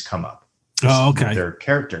names come up. Oh, okay. Their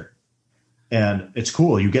character. And it's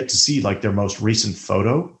cool. You get to see like their most recent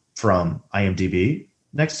photo from IMDb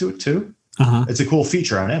next to it too. Uh-huh. It's a cool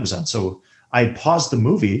feature on Amazon. So I paused the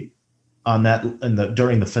movie on that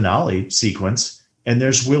during the finale sequence, and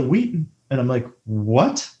there's Will Wheaton, and I'm like,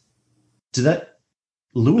 what? Did that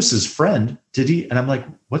Lewis's friend? Did he? And I'm like,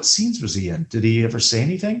 what scenes was he in? Did he ever say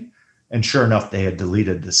anything? And sure enough, they had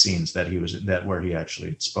deleted the scenes that he was in, where he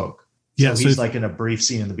actually spoke. So he's like in a brief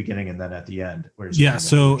scene in the beginning and then at the end.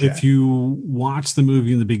 So if you watch the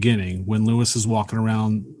movie in the beginning, when Lewis is walking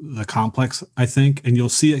around the complex, I think, and you'll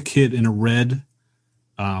see a kid in a red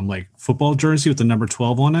like football jersey with the number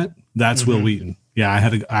 12 on it. That's Will Wheaton. Yeah,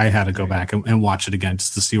 I had to go back and watch it again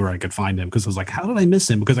just to see where I could find him, because I was like, how did I miss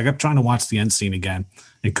him? Because I kept trying to watch the end scene again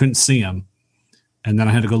and couldn't see him. And then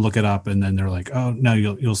I had to go look it up, and then they're like, "Oh no,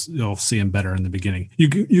 you'll see him better in the beginning.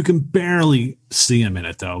 You can barely see him in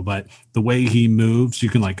it though, but the way he moves, you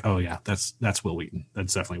can like, oh yeah, that's Will Wheaton.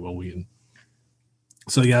 That's definitely Will Wheaton."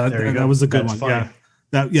 So yeah, that was a good one. Funny.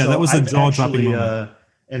 That was a jaw dropping moment.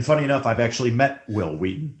 And funny enough, I've actually met Will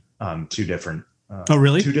Wheaton two different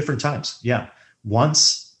times. Yeah,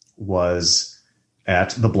 once was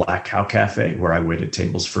at the Black Cow Cafe, where I waited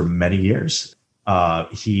tables for many years.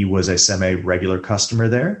 He was a semi-regular customer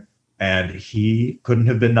there, and he couldn't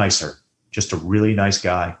have been nicer. Just a really nice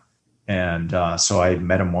guy. And so I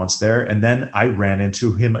met him once there, and then I ran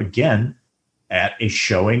into him again at a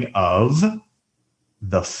showing of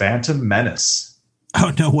The Phantom Menace.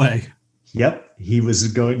 Oh, no way. Yep. He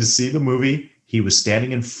was going to see the movie. He was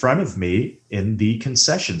standing in front of me in the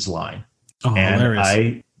concessions line. Oh, and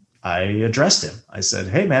hilarious. I addressed him. I said,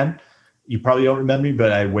 "Hey, man, you probably don't remember me,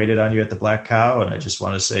 but I waited on you at the Black Cow, and I just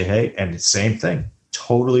want to say hey." And same thing,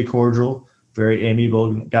 totally cordial, very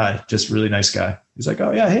amiable guy, just really nice guy. He's like,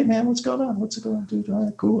 "Oh yeah, hey man, what's going on? What's going on, dude? All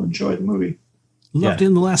right, cool, enjoy the movie." Loved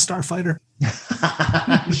in The Last Starfighter.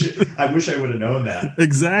 I wish I would have known that.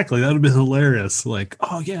 Exactly, that would have been hilarious. Like,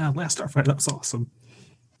 oh yeah, Last Starfighter, that was awesome.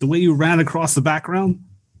 The way you ran across the background,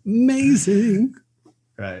 amazing.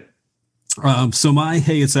 Right. So my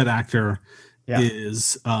hey, it's that actor.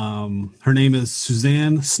 Is her name is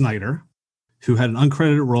Suzanne Snyder, who had an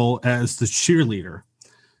uncredited role as the cheerleader,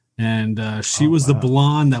 and she was the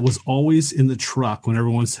blonde that was always in the truck when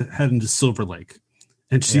everyone's heading to Silver Lake,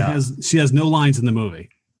 and she has no lines in the movie,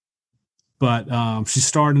 but she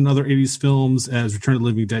starred in other 80s films as Return of the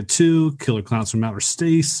Living Dead 2, Killer Clowns from Outer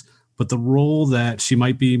Space, but the role that she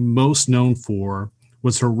might be most known for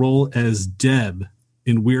was her role as Deb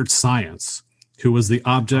in Weird Science, who was the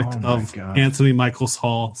object of Anthony Michael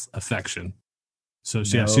Hall's affection. So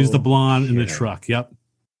she's the blonde in the truck. Yep.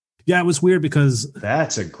 Yeah, it was weird because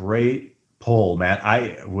that's a great poll, man.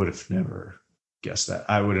 I would have never guessed that.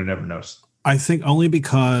 I would have never noticed. I think only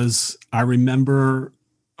because I remember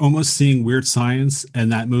almost seeing Weird Science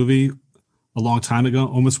and that movie a long time ago,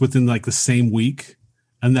 almost within like the same week.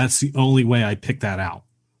 And that's the only way I picked that out,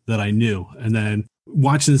 that I knew. And then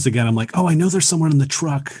watching this again, I'm like, oh, I know there's someone in the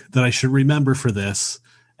truck that I should remember for this.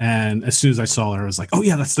 And as soon as I saw her, I was like, oh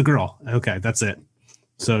yeah, that's the girl. Okay, that's it.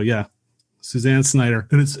 So yeah, Suzanne Snyder.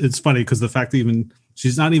 And it's funny because the fact that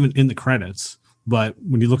she's not even in the credits, but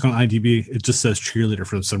when you look on IMDb, it just says cheerleader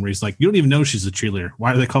for some reason. Like, you don't even know she's a cheerleader.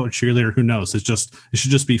 Why do they call her cheerleader? Who knows? It should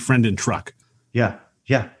just be friend in truck. Yeah,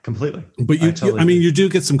 completely. But you do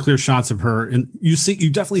get some clear shots of her, and you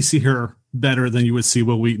definitely see her better than you would see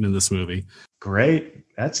Will Wheaton in this movie. Great.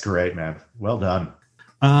 That's great, man. Well done.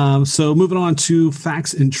 So moving on to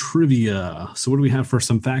facts and trivia. So what do we have for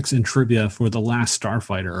some facts and trivia for The Last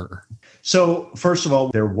Starfighter? So first of all,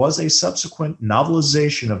 there was a subsequent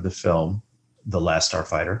novelization of the film, The Last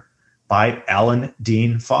Starfighter, by Alan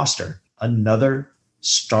Dean Foster. Another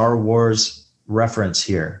Star Wars reference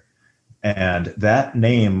here. And that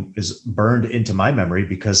name is burned into my memory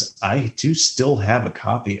because I do still have a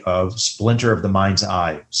copy of Splinter of the Mind's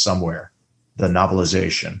Eye somewhere, the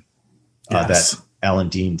novelization that Alan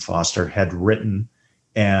Dean Foster had written.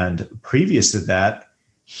 And previous to that,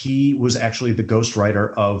 he was actually the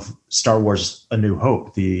ghostwriter of Star Wars A New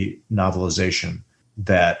Hope, the novelization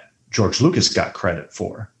that George Lucas got credit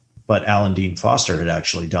for. But Alan Dean Foster had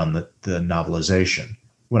actually done the novelization.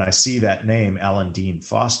 When I see that name, Alan Dean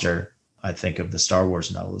Foster, I think of the Star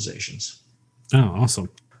Wars novelizations. Oh, awesome.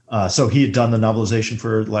 So he had done the novelization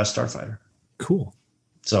for Last Starfighter. Cool.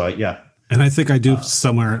 So, yeah. And I think I do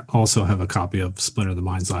somewhere also have a copy of Splinter of the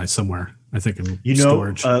Mind's Eye somewhere, I think in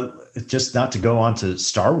storage. Just not to go on to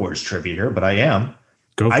Star Wars trivia here, but I am.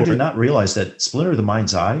 I did not realize that Splinter of the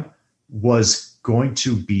Mind's Eye was going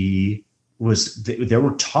to be, there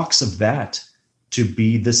were talks of that to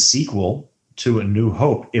be the sequel to A New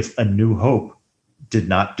Hope if A New Hope did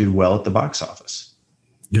not do well at the box office.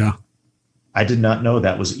 Yeah. I did not know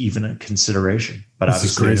that was even a consideration, but this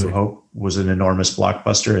obviously A New Hope was an enormous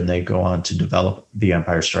blockbuster, and they go on to develop The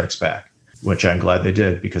Empire Strikes Back, which I'm glad they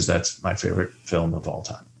did because that's my favorite film of all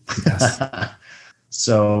time. Yes.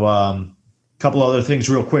 So a couple other things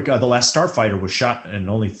real quick. The Last Starfighter was shot in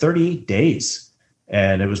only 38 days,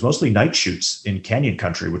 and it was mostly night shoots in Canyon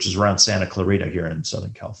Country, which is around Santa Clarita here in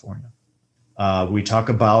Southern California. We talk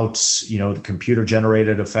about, the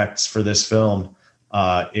computer-generated effects for this film.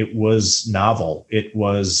 It was novel. It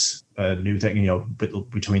was a new thing,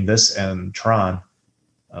 between this and Tron,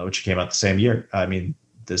 which came out the same year. I mean,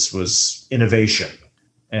 this was innovation.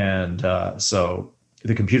 And so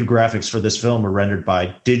the computer graphics for this film were rendered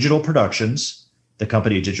by Digital Productions, the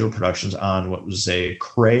company Digital Productions, on what was a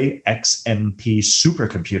Cray XMP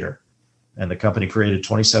supercomputer. And the company created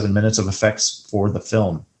 27 minutes of effects for the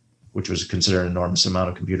film, which was considered an enormous amount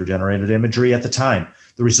of computer-generated imagery at the time.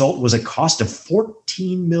 The result was a cost of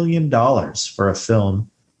 $14 million for a film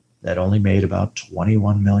that only made about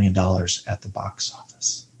 $21 million at the box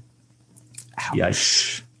office. Ouch.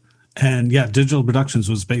 Yikes. And yeah, Digital Productions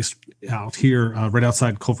was based out here right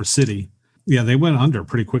outside Culver City. Yeah, they went under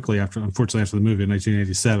pretty quickly unfortunately, after the movie in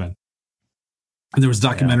 1987. And there was a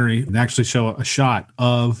documentary that actually show a shot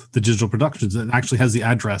of the Digital Productions that actually has the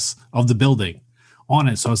address of the building on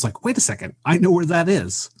it. So I was like, wait a second, I know where that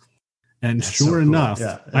is. And that's sure enough,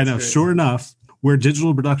 sure enough, where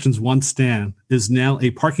Digital Productions once stand is now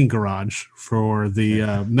a parking garage for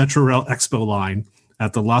the Metro Rail Expo line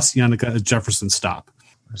at the La Cienega Jefferson stop.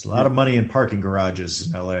 There's a lot of money in parking garages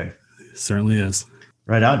in LA. It certainly is.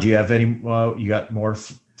 Right on. Do you have any, you got more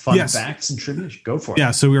fun facts and trivia? Go for it.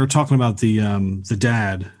 Yeah. So we were talking about the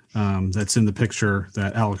dad that's in the picture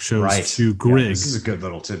that Alex shows to Grigg. Yeah, this is a good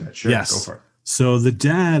little tidbit. Sure. Yes. Go for it. So the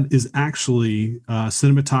dad is actually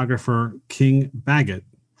cinematographer King Baggett,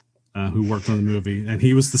 who worked on the movie, and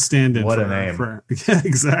he was the stand-in. What a name! Yeah,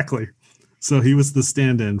 exactly. So he was the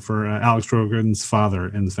stand-in for Alex Rogen's father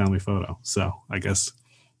in the family photo. So I guess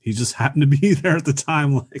he just happened to be there at the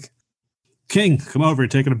time. Like, King, come over,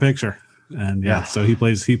 taking a picture, and so he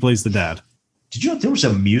plays the dad. Did you know there was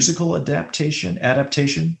a musical adaptation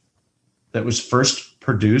that was first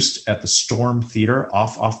produced at the Storm Theater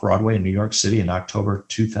off Broadway in New York City in October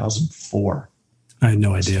 2004. I had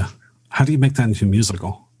no idea. How do you make that into a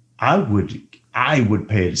musical? I would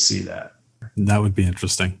pay to see that. That would be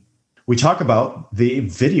interesting. We talk about the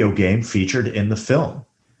video game featured in the film,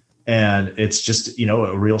 and it's just,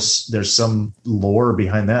 there's some lore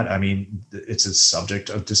behind that. I mean, it's a subject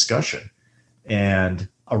of discussion, and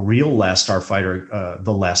a real Last Starfighter,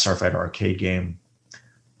 the Last Starfighter arcade game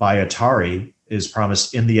by Atari is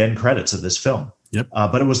promised in the end credits of this film. Yep.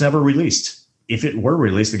 But it was never released. If it were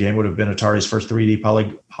released, the game would have been Atari's first 3D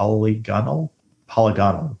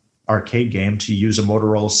polygonal arcade game to use a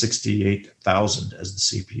Motorola 68000 as the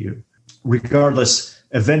CPU. Regardless,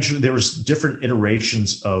 eventually there was different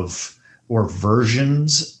iterations of or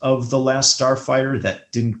versions of The Last Starfighter that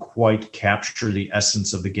didn't quite capture the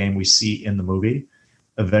essence of the game we see in the movie.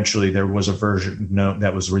 Eventually, there was a version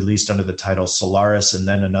that was released under the title Solaris, and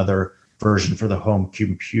then another version for the home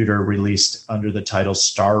computer released under the title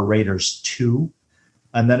Star Raiders 2.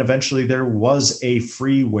 And then eventually there was a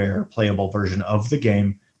freeware playable version of the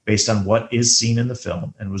game based on what is seen in the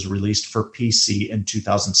film and was released for PC in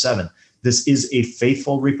 2007. This is a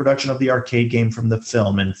faithful reproduction of the arcade game from the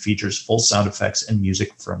film and features full sound effects and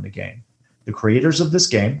music from the game. The creators of this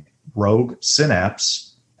game, Rogue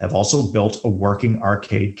Synapse, have also built a working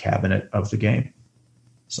arcade cabinet of the game.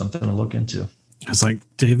 Something to look into. It's like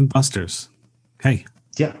Dave and Buster's. Hey,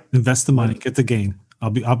 yeah, invest the money, get the game.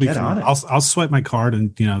 I'll be get on it. I'll swipe my card,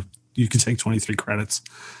 and you can take 23 credits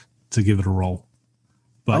to give it a roll.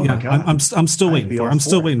 But I'm still waiting for. I'm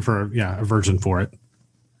still waiting for a version for it.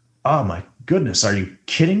 Oh my goodness, are you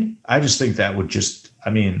kidding? I just think that would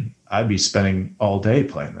I'd be spending all day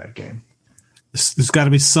playing that game. There's got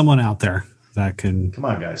to be someone out there that can come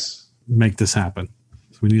on, guys, make this happen.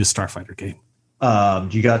 So we need a Starfighter game.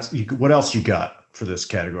 What else you got for this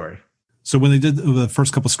category? So when they did the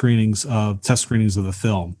first couple test screenings of the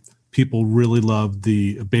film, people really loved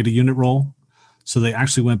the beta unit role. So they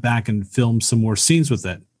actually went back and filmed some more scenes with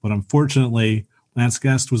it. But unfortunately, Lance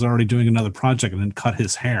Guest was already doing another project and then cut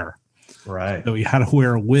his hair. Right. So he had to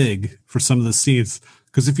wear a wig for some of the scenes.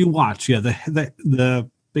 Because if you watch, the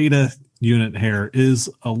beta unit hair is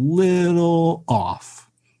a little off.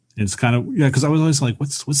 It's kind of, because I was always like,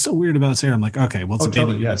 what's so weird about his hair? I'm like, okay, well, it's a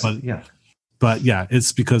beta unit. Yes. But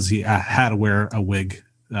it's because he had to wear a wig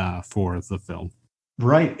for the film.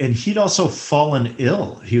 Right. And he'd also fallen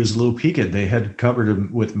ill. He was Lou Pekin. They had covered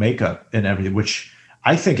him with makeup and everything, which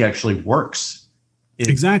I think actually works.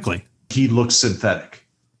 Exactly. He looks synthetic.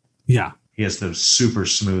 Yeah. He has the super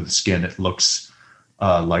smooth skin. It looks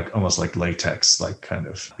almost like latex,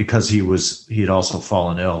 because he'd also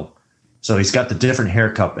fallen ill. So he's got the different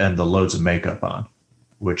haircut and the loads of makeup on,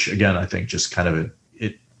 which again, I think just kind of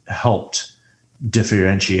it helped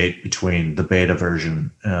differentiate between the beta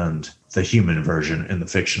version and the human version in the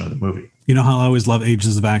fiction of the movie. You know how I always love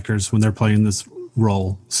ages of actors when they're playing this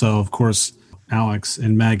role. So of course, Alex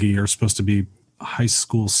and Maggie are supposed to be high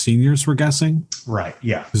school seniors, we're guessing. Right.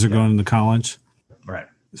 Yeah. Because they're going to college. Right.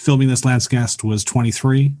 Filming this, Lance Guest was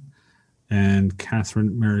 23 and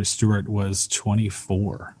Catherine Mary Stewart was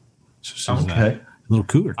 24. So okay. A little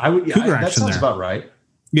cougar. Cougar that action sounds there. about right.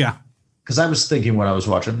 Yeah. Because I was thinking when I was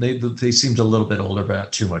watching, they seemed a little bit older, but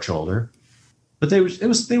not too much older. But they were,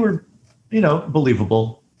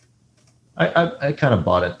 believable. I kind of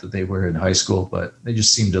bought it that they were in high school, but they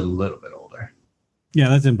just seemed a little bit older. Yeah,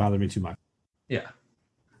 that didn't bother me too much. Yeah.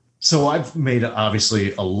 So I've made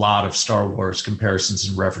obviously a lot of Star Wars comparisons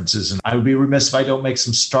and references, and I would be remiss if I don't make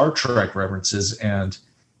some Star Trek references. And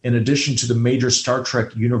in addition to the major Star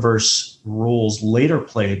Trek universe roles later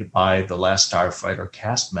played by the Last Starfighter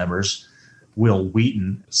cast members, Will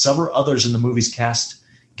Wheaton, several others in the movie's cast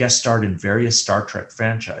guest starred in various Star Trek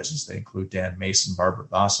franchises. They include Dan Mason, Barbara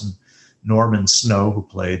Bosson, Norman Snow, who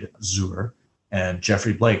played Zur, and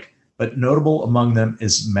Jeffrey Blake. But notable among them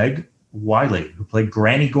is Meg Wiley, who played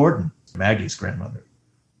Granny Gordon, Maggie's grandmother.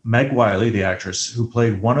 Meg Wiley, the actress, who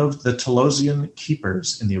played one of the Telosian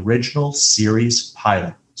keepers in the original series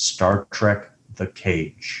pilot, Star Trek The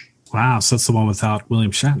Cage. Wow, so that's the one without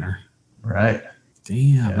William Shatner. Right.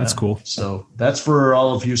 Damn, yeah, that's cool. So that's for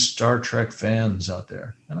all of you Star Trek fans out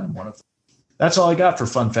there, and I'm one of them. That's all I got for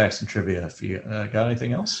fun facts and trivia. If you got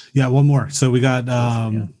anything else? Yeah, one more. So we got,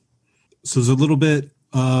 so there's a little bit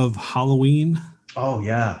of Halloween. Oh,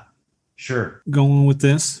 yeah. Sure. Going with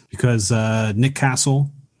this because Nick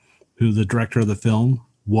Castle, who the director of the film,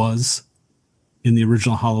 was in the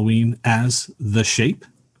original Halloween as the Shape,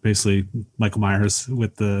 basically Michael Myers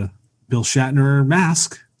with the Bill Shatner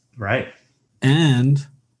mask. Right. And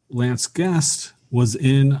Lance Guest was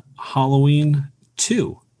in Halloween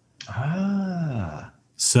 2.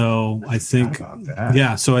 So I think,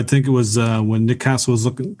 so I think it was when Nick Castle was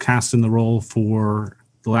cast in the role for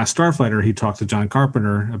The Last Starfighter, he talked to John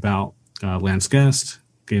Carpenter about Lance Guest,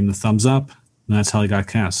 gave him the thumbs up, and that's how he got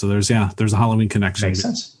cast. So there's a Halloween connection. Makes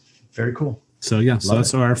sense. Very cool. So so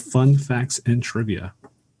that's our fun facts and trivia.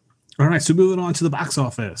 All right, so moving on to the box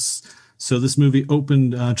office. So this movie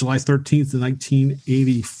opened July 13th,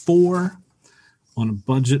 1984 on a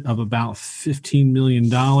budget of about $15 million.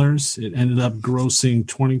 It ended up grossing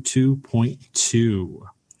 22.2.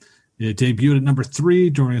 It debuted at number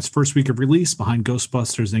 3 during its first week of release behind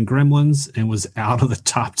Ghostbusters and Gremlins and was out of the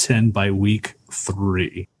top 10 by week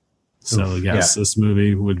 3. So this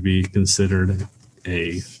movie would be considered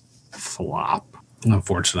a flop,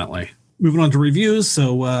 unfortunately. Moving on to reviews.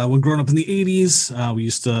 So when growing up in the 80s, we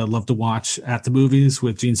used to love to watch At the Movies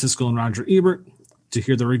with Gene Siskel and Roger Ebert to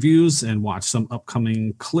hear the reviews and watch some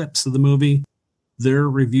upcoming clips of the movie. Their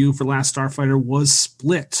review for Last Starfighter was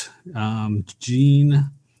split.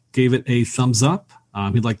 Gene gave it a thumbs up.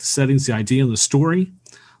 He liked the settings, the idea, and the story,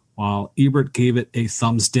 while Ebert gave it a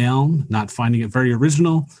thumbs down, not finding it very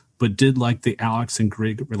original, but did like the Alex and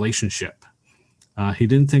Greg relationship. He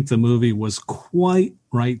didn't think the movie was quite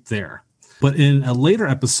right there. But in a later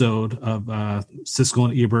episode of Siskel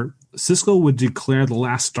and Ebert, Siskel would declare The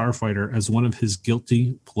Last Starfighter as one of his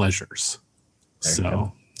guilty pleasures.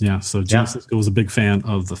 So Gene Siskel was a big fan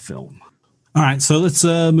of the film. All right, so let's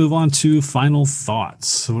move on to final thoughts.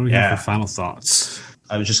 So what do we have for final thoughts?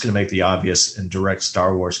 I was just going to make the obvious and direct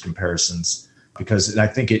Star Wars comparisons because I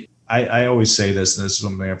think I always say this, and this is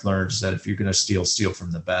something I've learned, is that if you're going to steal from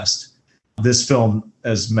the best. This film,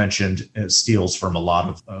 as mentioned, steals from a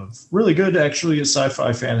lot of really good, actually,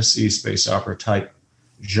 sci-fi, fantasy, space opera type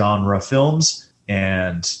genre films.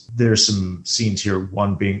 And there's some scenes here,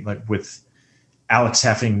 one being like with Alex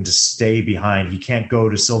having to stay behind. He can't go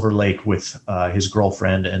to Silver Lake with his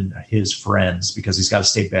girlfriend and his friends because he's got to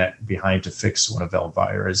stay back behind to fix one of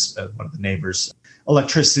Elvira's, one of the neighbors'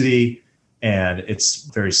 electricity. And it's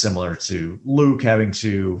very similar to Luke having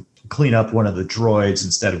to clean up one of the droids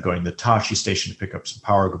instead of going to the Tashi station to pick up some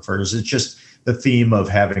power converters. It's just the theme of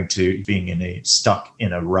being stuck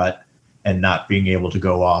in a rut and not being able to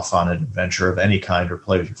go off on an adventure of any kind or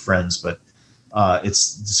play with your friends. But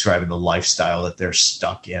it's describing the lifestyle that they're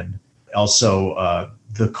stuck in. Also,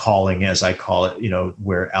 the calling, as I call it,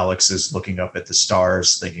 where Alex is looking up at the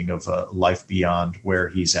stars, thinking of a life beyond where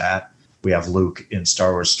he's at. We have Luke in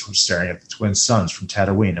Star Wars staring at the twin suns from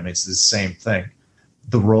Tatooine. I mean, it's the same thing.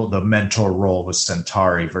 The mentor role with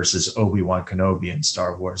Centauri versus Obi-Wan Kenobi in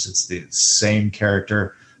Star Wars. It's the same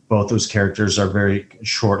character. Both those characters are very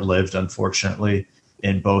short-lived, unfortunately,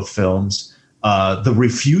 in both films. The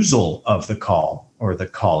refusal of the call or the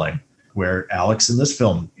calling, where Alex in this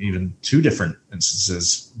film, even two different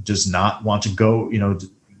instances, does not want to go,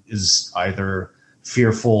 is either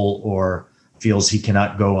fearful or feels he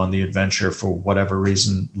cannot go on the adventure for whatever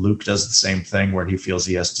reason. Luke does the same thing where he feels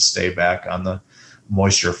he has to stay back on the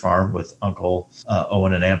moisture farm with Uncle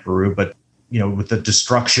Owen and Aunt Beru. But, with the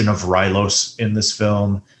destruction of Rylos in this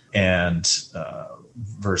film and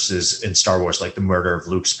versus in Star Wars, like the murder of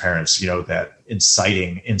Luke's parents, that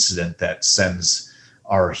inciting incident that sends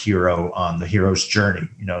our hero on the hero's journey,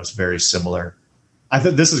 is very similar. I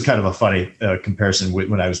think this is kind of a funny comparison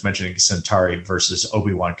when I was mentioning Centauri versus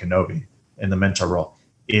Obi-Wan Kenobi in the mentor role,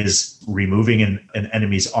 is removing an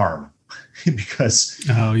enemy's arm because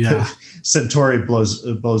Centauri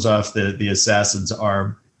blows off the assassin's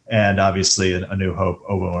arm, and obviously in A New Hope,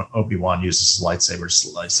 Obi-Wan uses his lightsaber to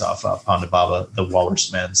slice off Ponda Baba, the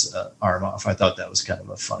Walrus Man's arm off. I thought that was kind of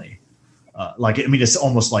a funny, it's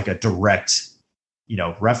almost like a direct,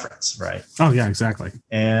 reference, right? Oh yeah, exactly.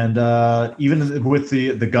 And even with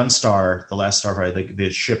the Gunstar, the Last Starfighter, the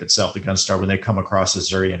ship itself, the Gunstar, when they come across a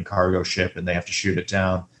Zurian cargo ship and they have to shoot it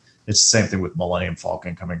down, it's the same thing with Millennium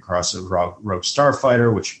Falcon coming across a rogue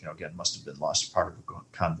starfighter, which again must have been lost part of a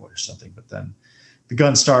convoy or something. But then the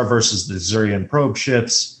Gunstar versus the Zurian probe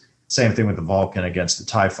ships, same thing with the Vulcan against the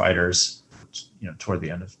TIE fighters, toward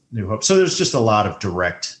the end of New Hope. So there's just a lot of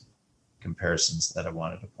direct comparisons that I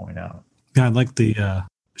wanted to point out. Yeah, I like the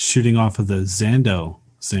shooting off of the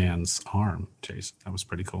Zan's arm, Jason. That was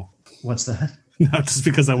pretty cool. What's that? No, just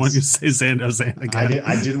because I want you to say Zan again.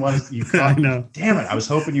 I didn't want to. You I know. Damn it! I was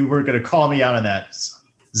hoping you were going to call me out on that.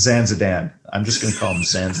 Zanzidan. I'm just going to call them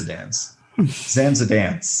Zanzidans.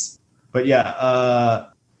 Zanzidans. But yeah,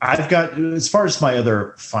 I've got, as far as my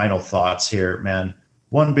other final thoughts here, man.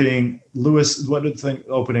 One being Lewis. What did the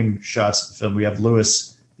opening shots of the film? We have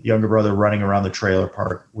Lewis, the younger brother, running around the trailer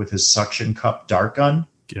park with his suction cup dart gun.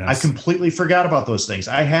 Yes. I completely forgot about those things.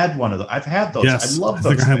 I had one of those. I've had those. Yes, I love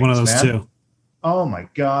those. I think I had one of those too. Oh my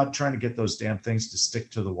God, trying to get those damn things to stick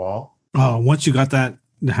to the wall. Oh, once you got that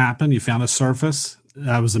to happen, you found a surface.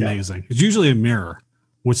 That was amazing. Yeah. It's usually a mirror,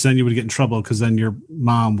 which then you would get in trouble because then your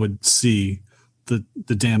mom would see the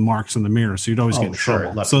damn marks in the mirror. So you'd always get in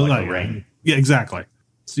trouble. So like a ring. Yeah, exactly.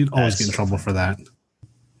 So you'd always get in trouble for that.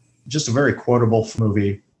 Just a very quotable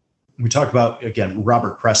movie. We talk about, again,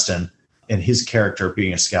 Robert Preston and his character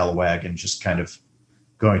being a scalawag and just kind of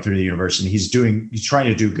going through the universe, and he's trying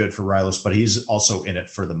to do good for Rylos, but he's also in it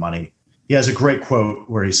for the money. He has a great quote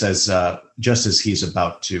where he says, just as he's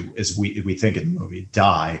about to, as we think in the movie,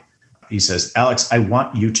 die, he says, "Alex, I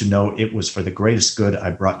want you to know it was for the greatest good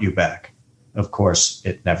I brought you back. Of course,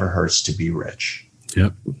 it never hurts to be rich."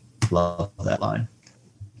 Yep. Love that line.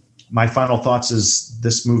 my final thoughts is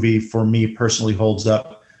this movie for me personally holds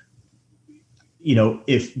up. You know,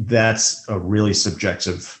 if that's a really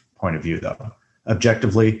subjective point of view, though,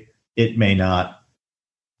 objectively, it may not,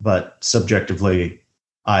 but subjectively,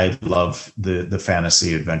 I love the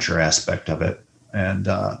fantasy adventure aspect of it. And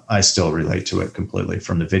I still relate to it completely,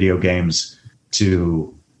 from the video games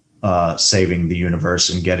to saving the universe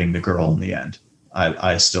and getting the girl in the end.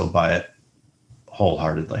 I still buy it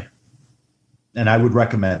wholeheartedly. And I would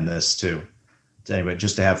recommend this to anybody,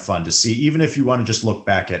 just to have fun, to see, even if you want to just look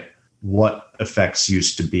back at what effects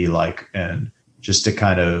used to be like, and just to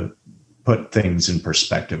kind of put things in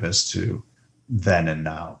perspective as to then and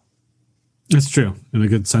now. It's true, in a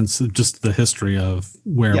good sense, of just the history of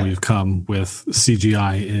where we've come with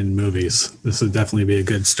CGI in movies. This would definitely be a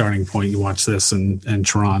good starting point. You watch this, and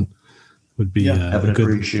Tron would be a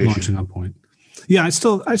good launching up point. Yeah, I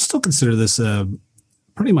still consider this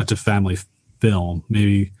pretty much a family film,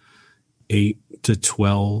 maybe 8 to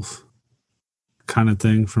 12 kind of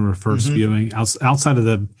thing from a first viewing. Outside of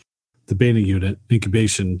the beta unit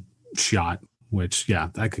incubation shot, which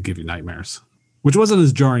that could give you nightmares. Which wasn't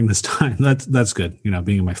as jarring this time. That's good. You know,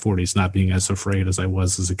 being in my 40s, not being as afraid as I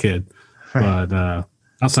was as a kid. Right. But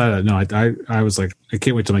outside of that, no, I was like, I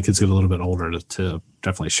can't wait till my kids get a little bit older to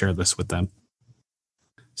definitely share this with them.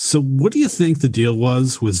 So what do you think the deal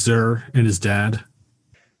was with Zur and his dad?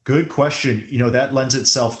 Good question. You know, that lends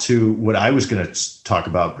itself to what I was going to talk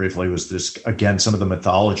about briefly, was this, again, some of the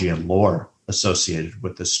mythology and lore associated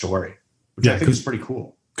with this story, which I think is pretty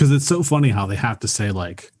cool. Because it's so funny how they have to say,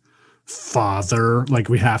 like, father, like,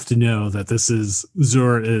 we have to know that this is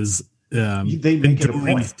Zur is they make it a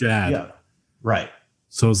point. His dad. Yeah, right.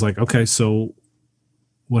 So it's like, okay, so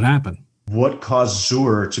what happened? What caused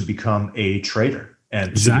Zur to become a traitor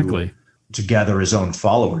and to gather his own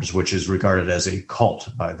followers, which is regarded as a cult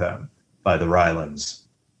by them, by the Rylans?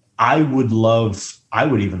 I would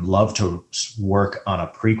even love to work on a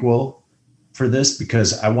prequel for this,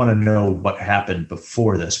 because I want to know what happened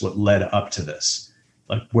before this, what led up to this.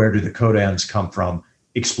 Like, where do the Kodans come from?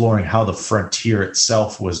 Exploring how the frontier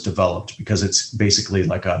itself was developed, because it's basically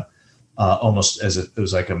like almost as it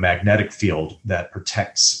was like a magnetic field that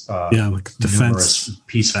protects like numerous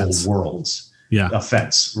peaceful worlds. Yeah, a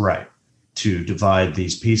fence, right, to divide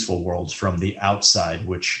these peaceful worlds from the outside,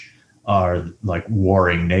 which are like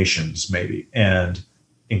warring nations, maybe, and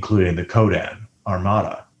including the Kodan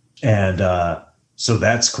Armada. And so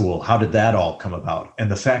that's cool. How did that all come about?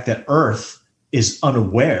 And the fact that Earth is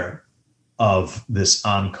unaware of this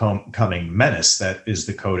oncoming menace that is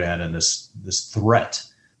the Kodan, and this threat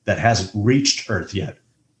that hasn't reached Earth yet.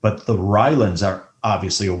 But the Rylans are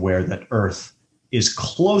obviously aware that Earth is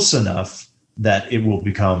close enough that it will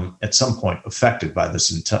become at some point affected by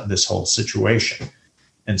this whole situation.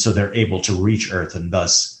 And so they're able to reach Earth, and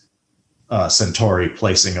thus Centauri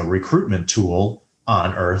placing a recruitment tool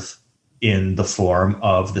on Earth in the form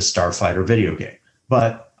of the Starfighter video game.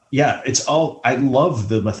 But yeah, I love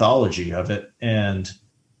the mythology of it. And,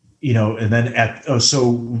 you know, and then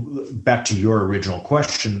so back to your original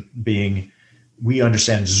question being, we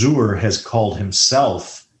understand Zur has called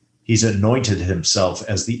himself, he's anointed himself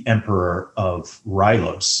as the Emperor of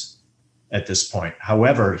Rylos at this point.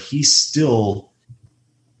 However, he still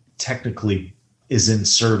technically is in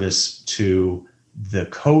service to the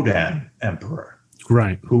Kodan Emperor,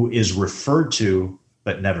 right, who is referred to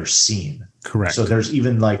but never seen. Correct. So there's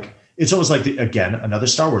even like, it's almost like, again, another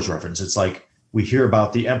Star Wars reference. It's like, we hear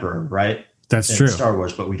about the Emperor, right? That's in true. Star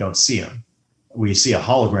Wars, but we don't see him. We see a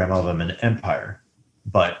hologram of him in Empire,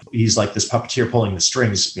 but he's like this puppeteer pulling the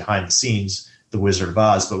strings behind the scenes, the Wizard of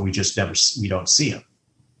Oz, but we don't see him.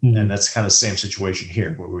 Mm-hmm. And that's kind of the same situation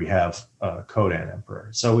here, where we have Kodan Emperor.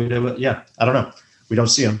 So I don't know. We don't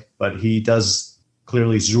see him, but he does.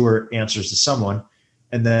 Clearly, Zur answers to someone,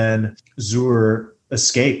 and then Zur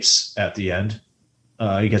escapes at the end.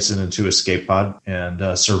 He gets into escape pod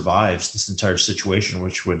and survives this entire situation,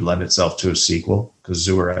 which would lend itself to a sequel, because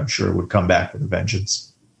Zur, I'm sure, would come back with a vengeance.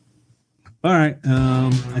 All right.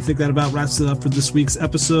 I think that about wraps it up for this week's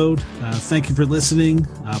episode. Thank you for listening.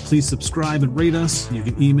 Please subscribe and rate us. You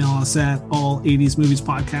can email us at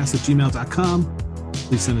all80smoviespodcast@gmail.com.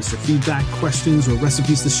 Please send us your feedback, questions, or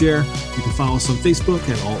recipes to share. You can follow us on Facebook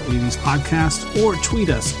at All 80s Podcast, or tweet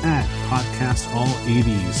us at Podcast All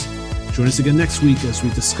 80s. Join us again next week as we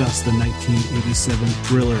discuss the 1987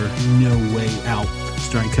 thriller No Way Out,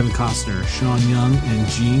 starring Kevin Costner, Sean Young, and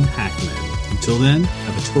Gene Hackman. Until then,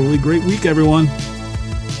 have a totally great week, everyone.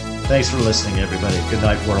 Thanks for listening, everybody. Good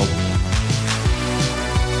night, world.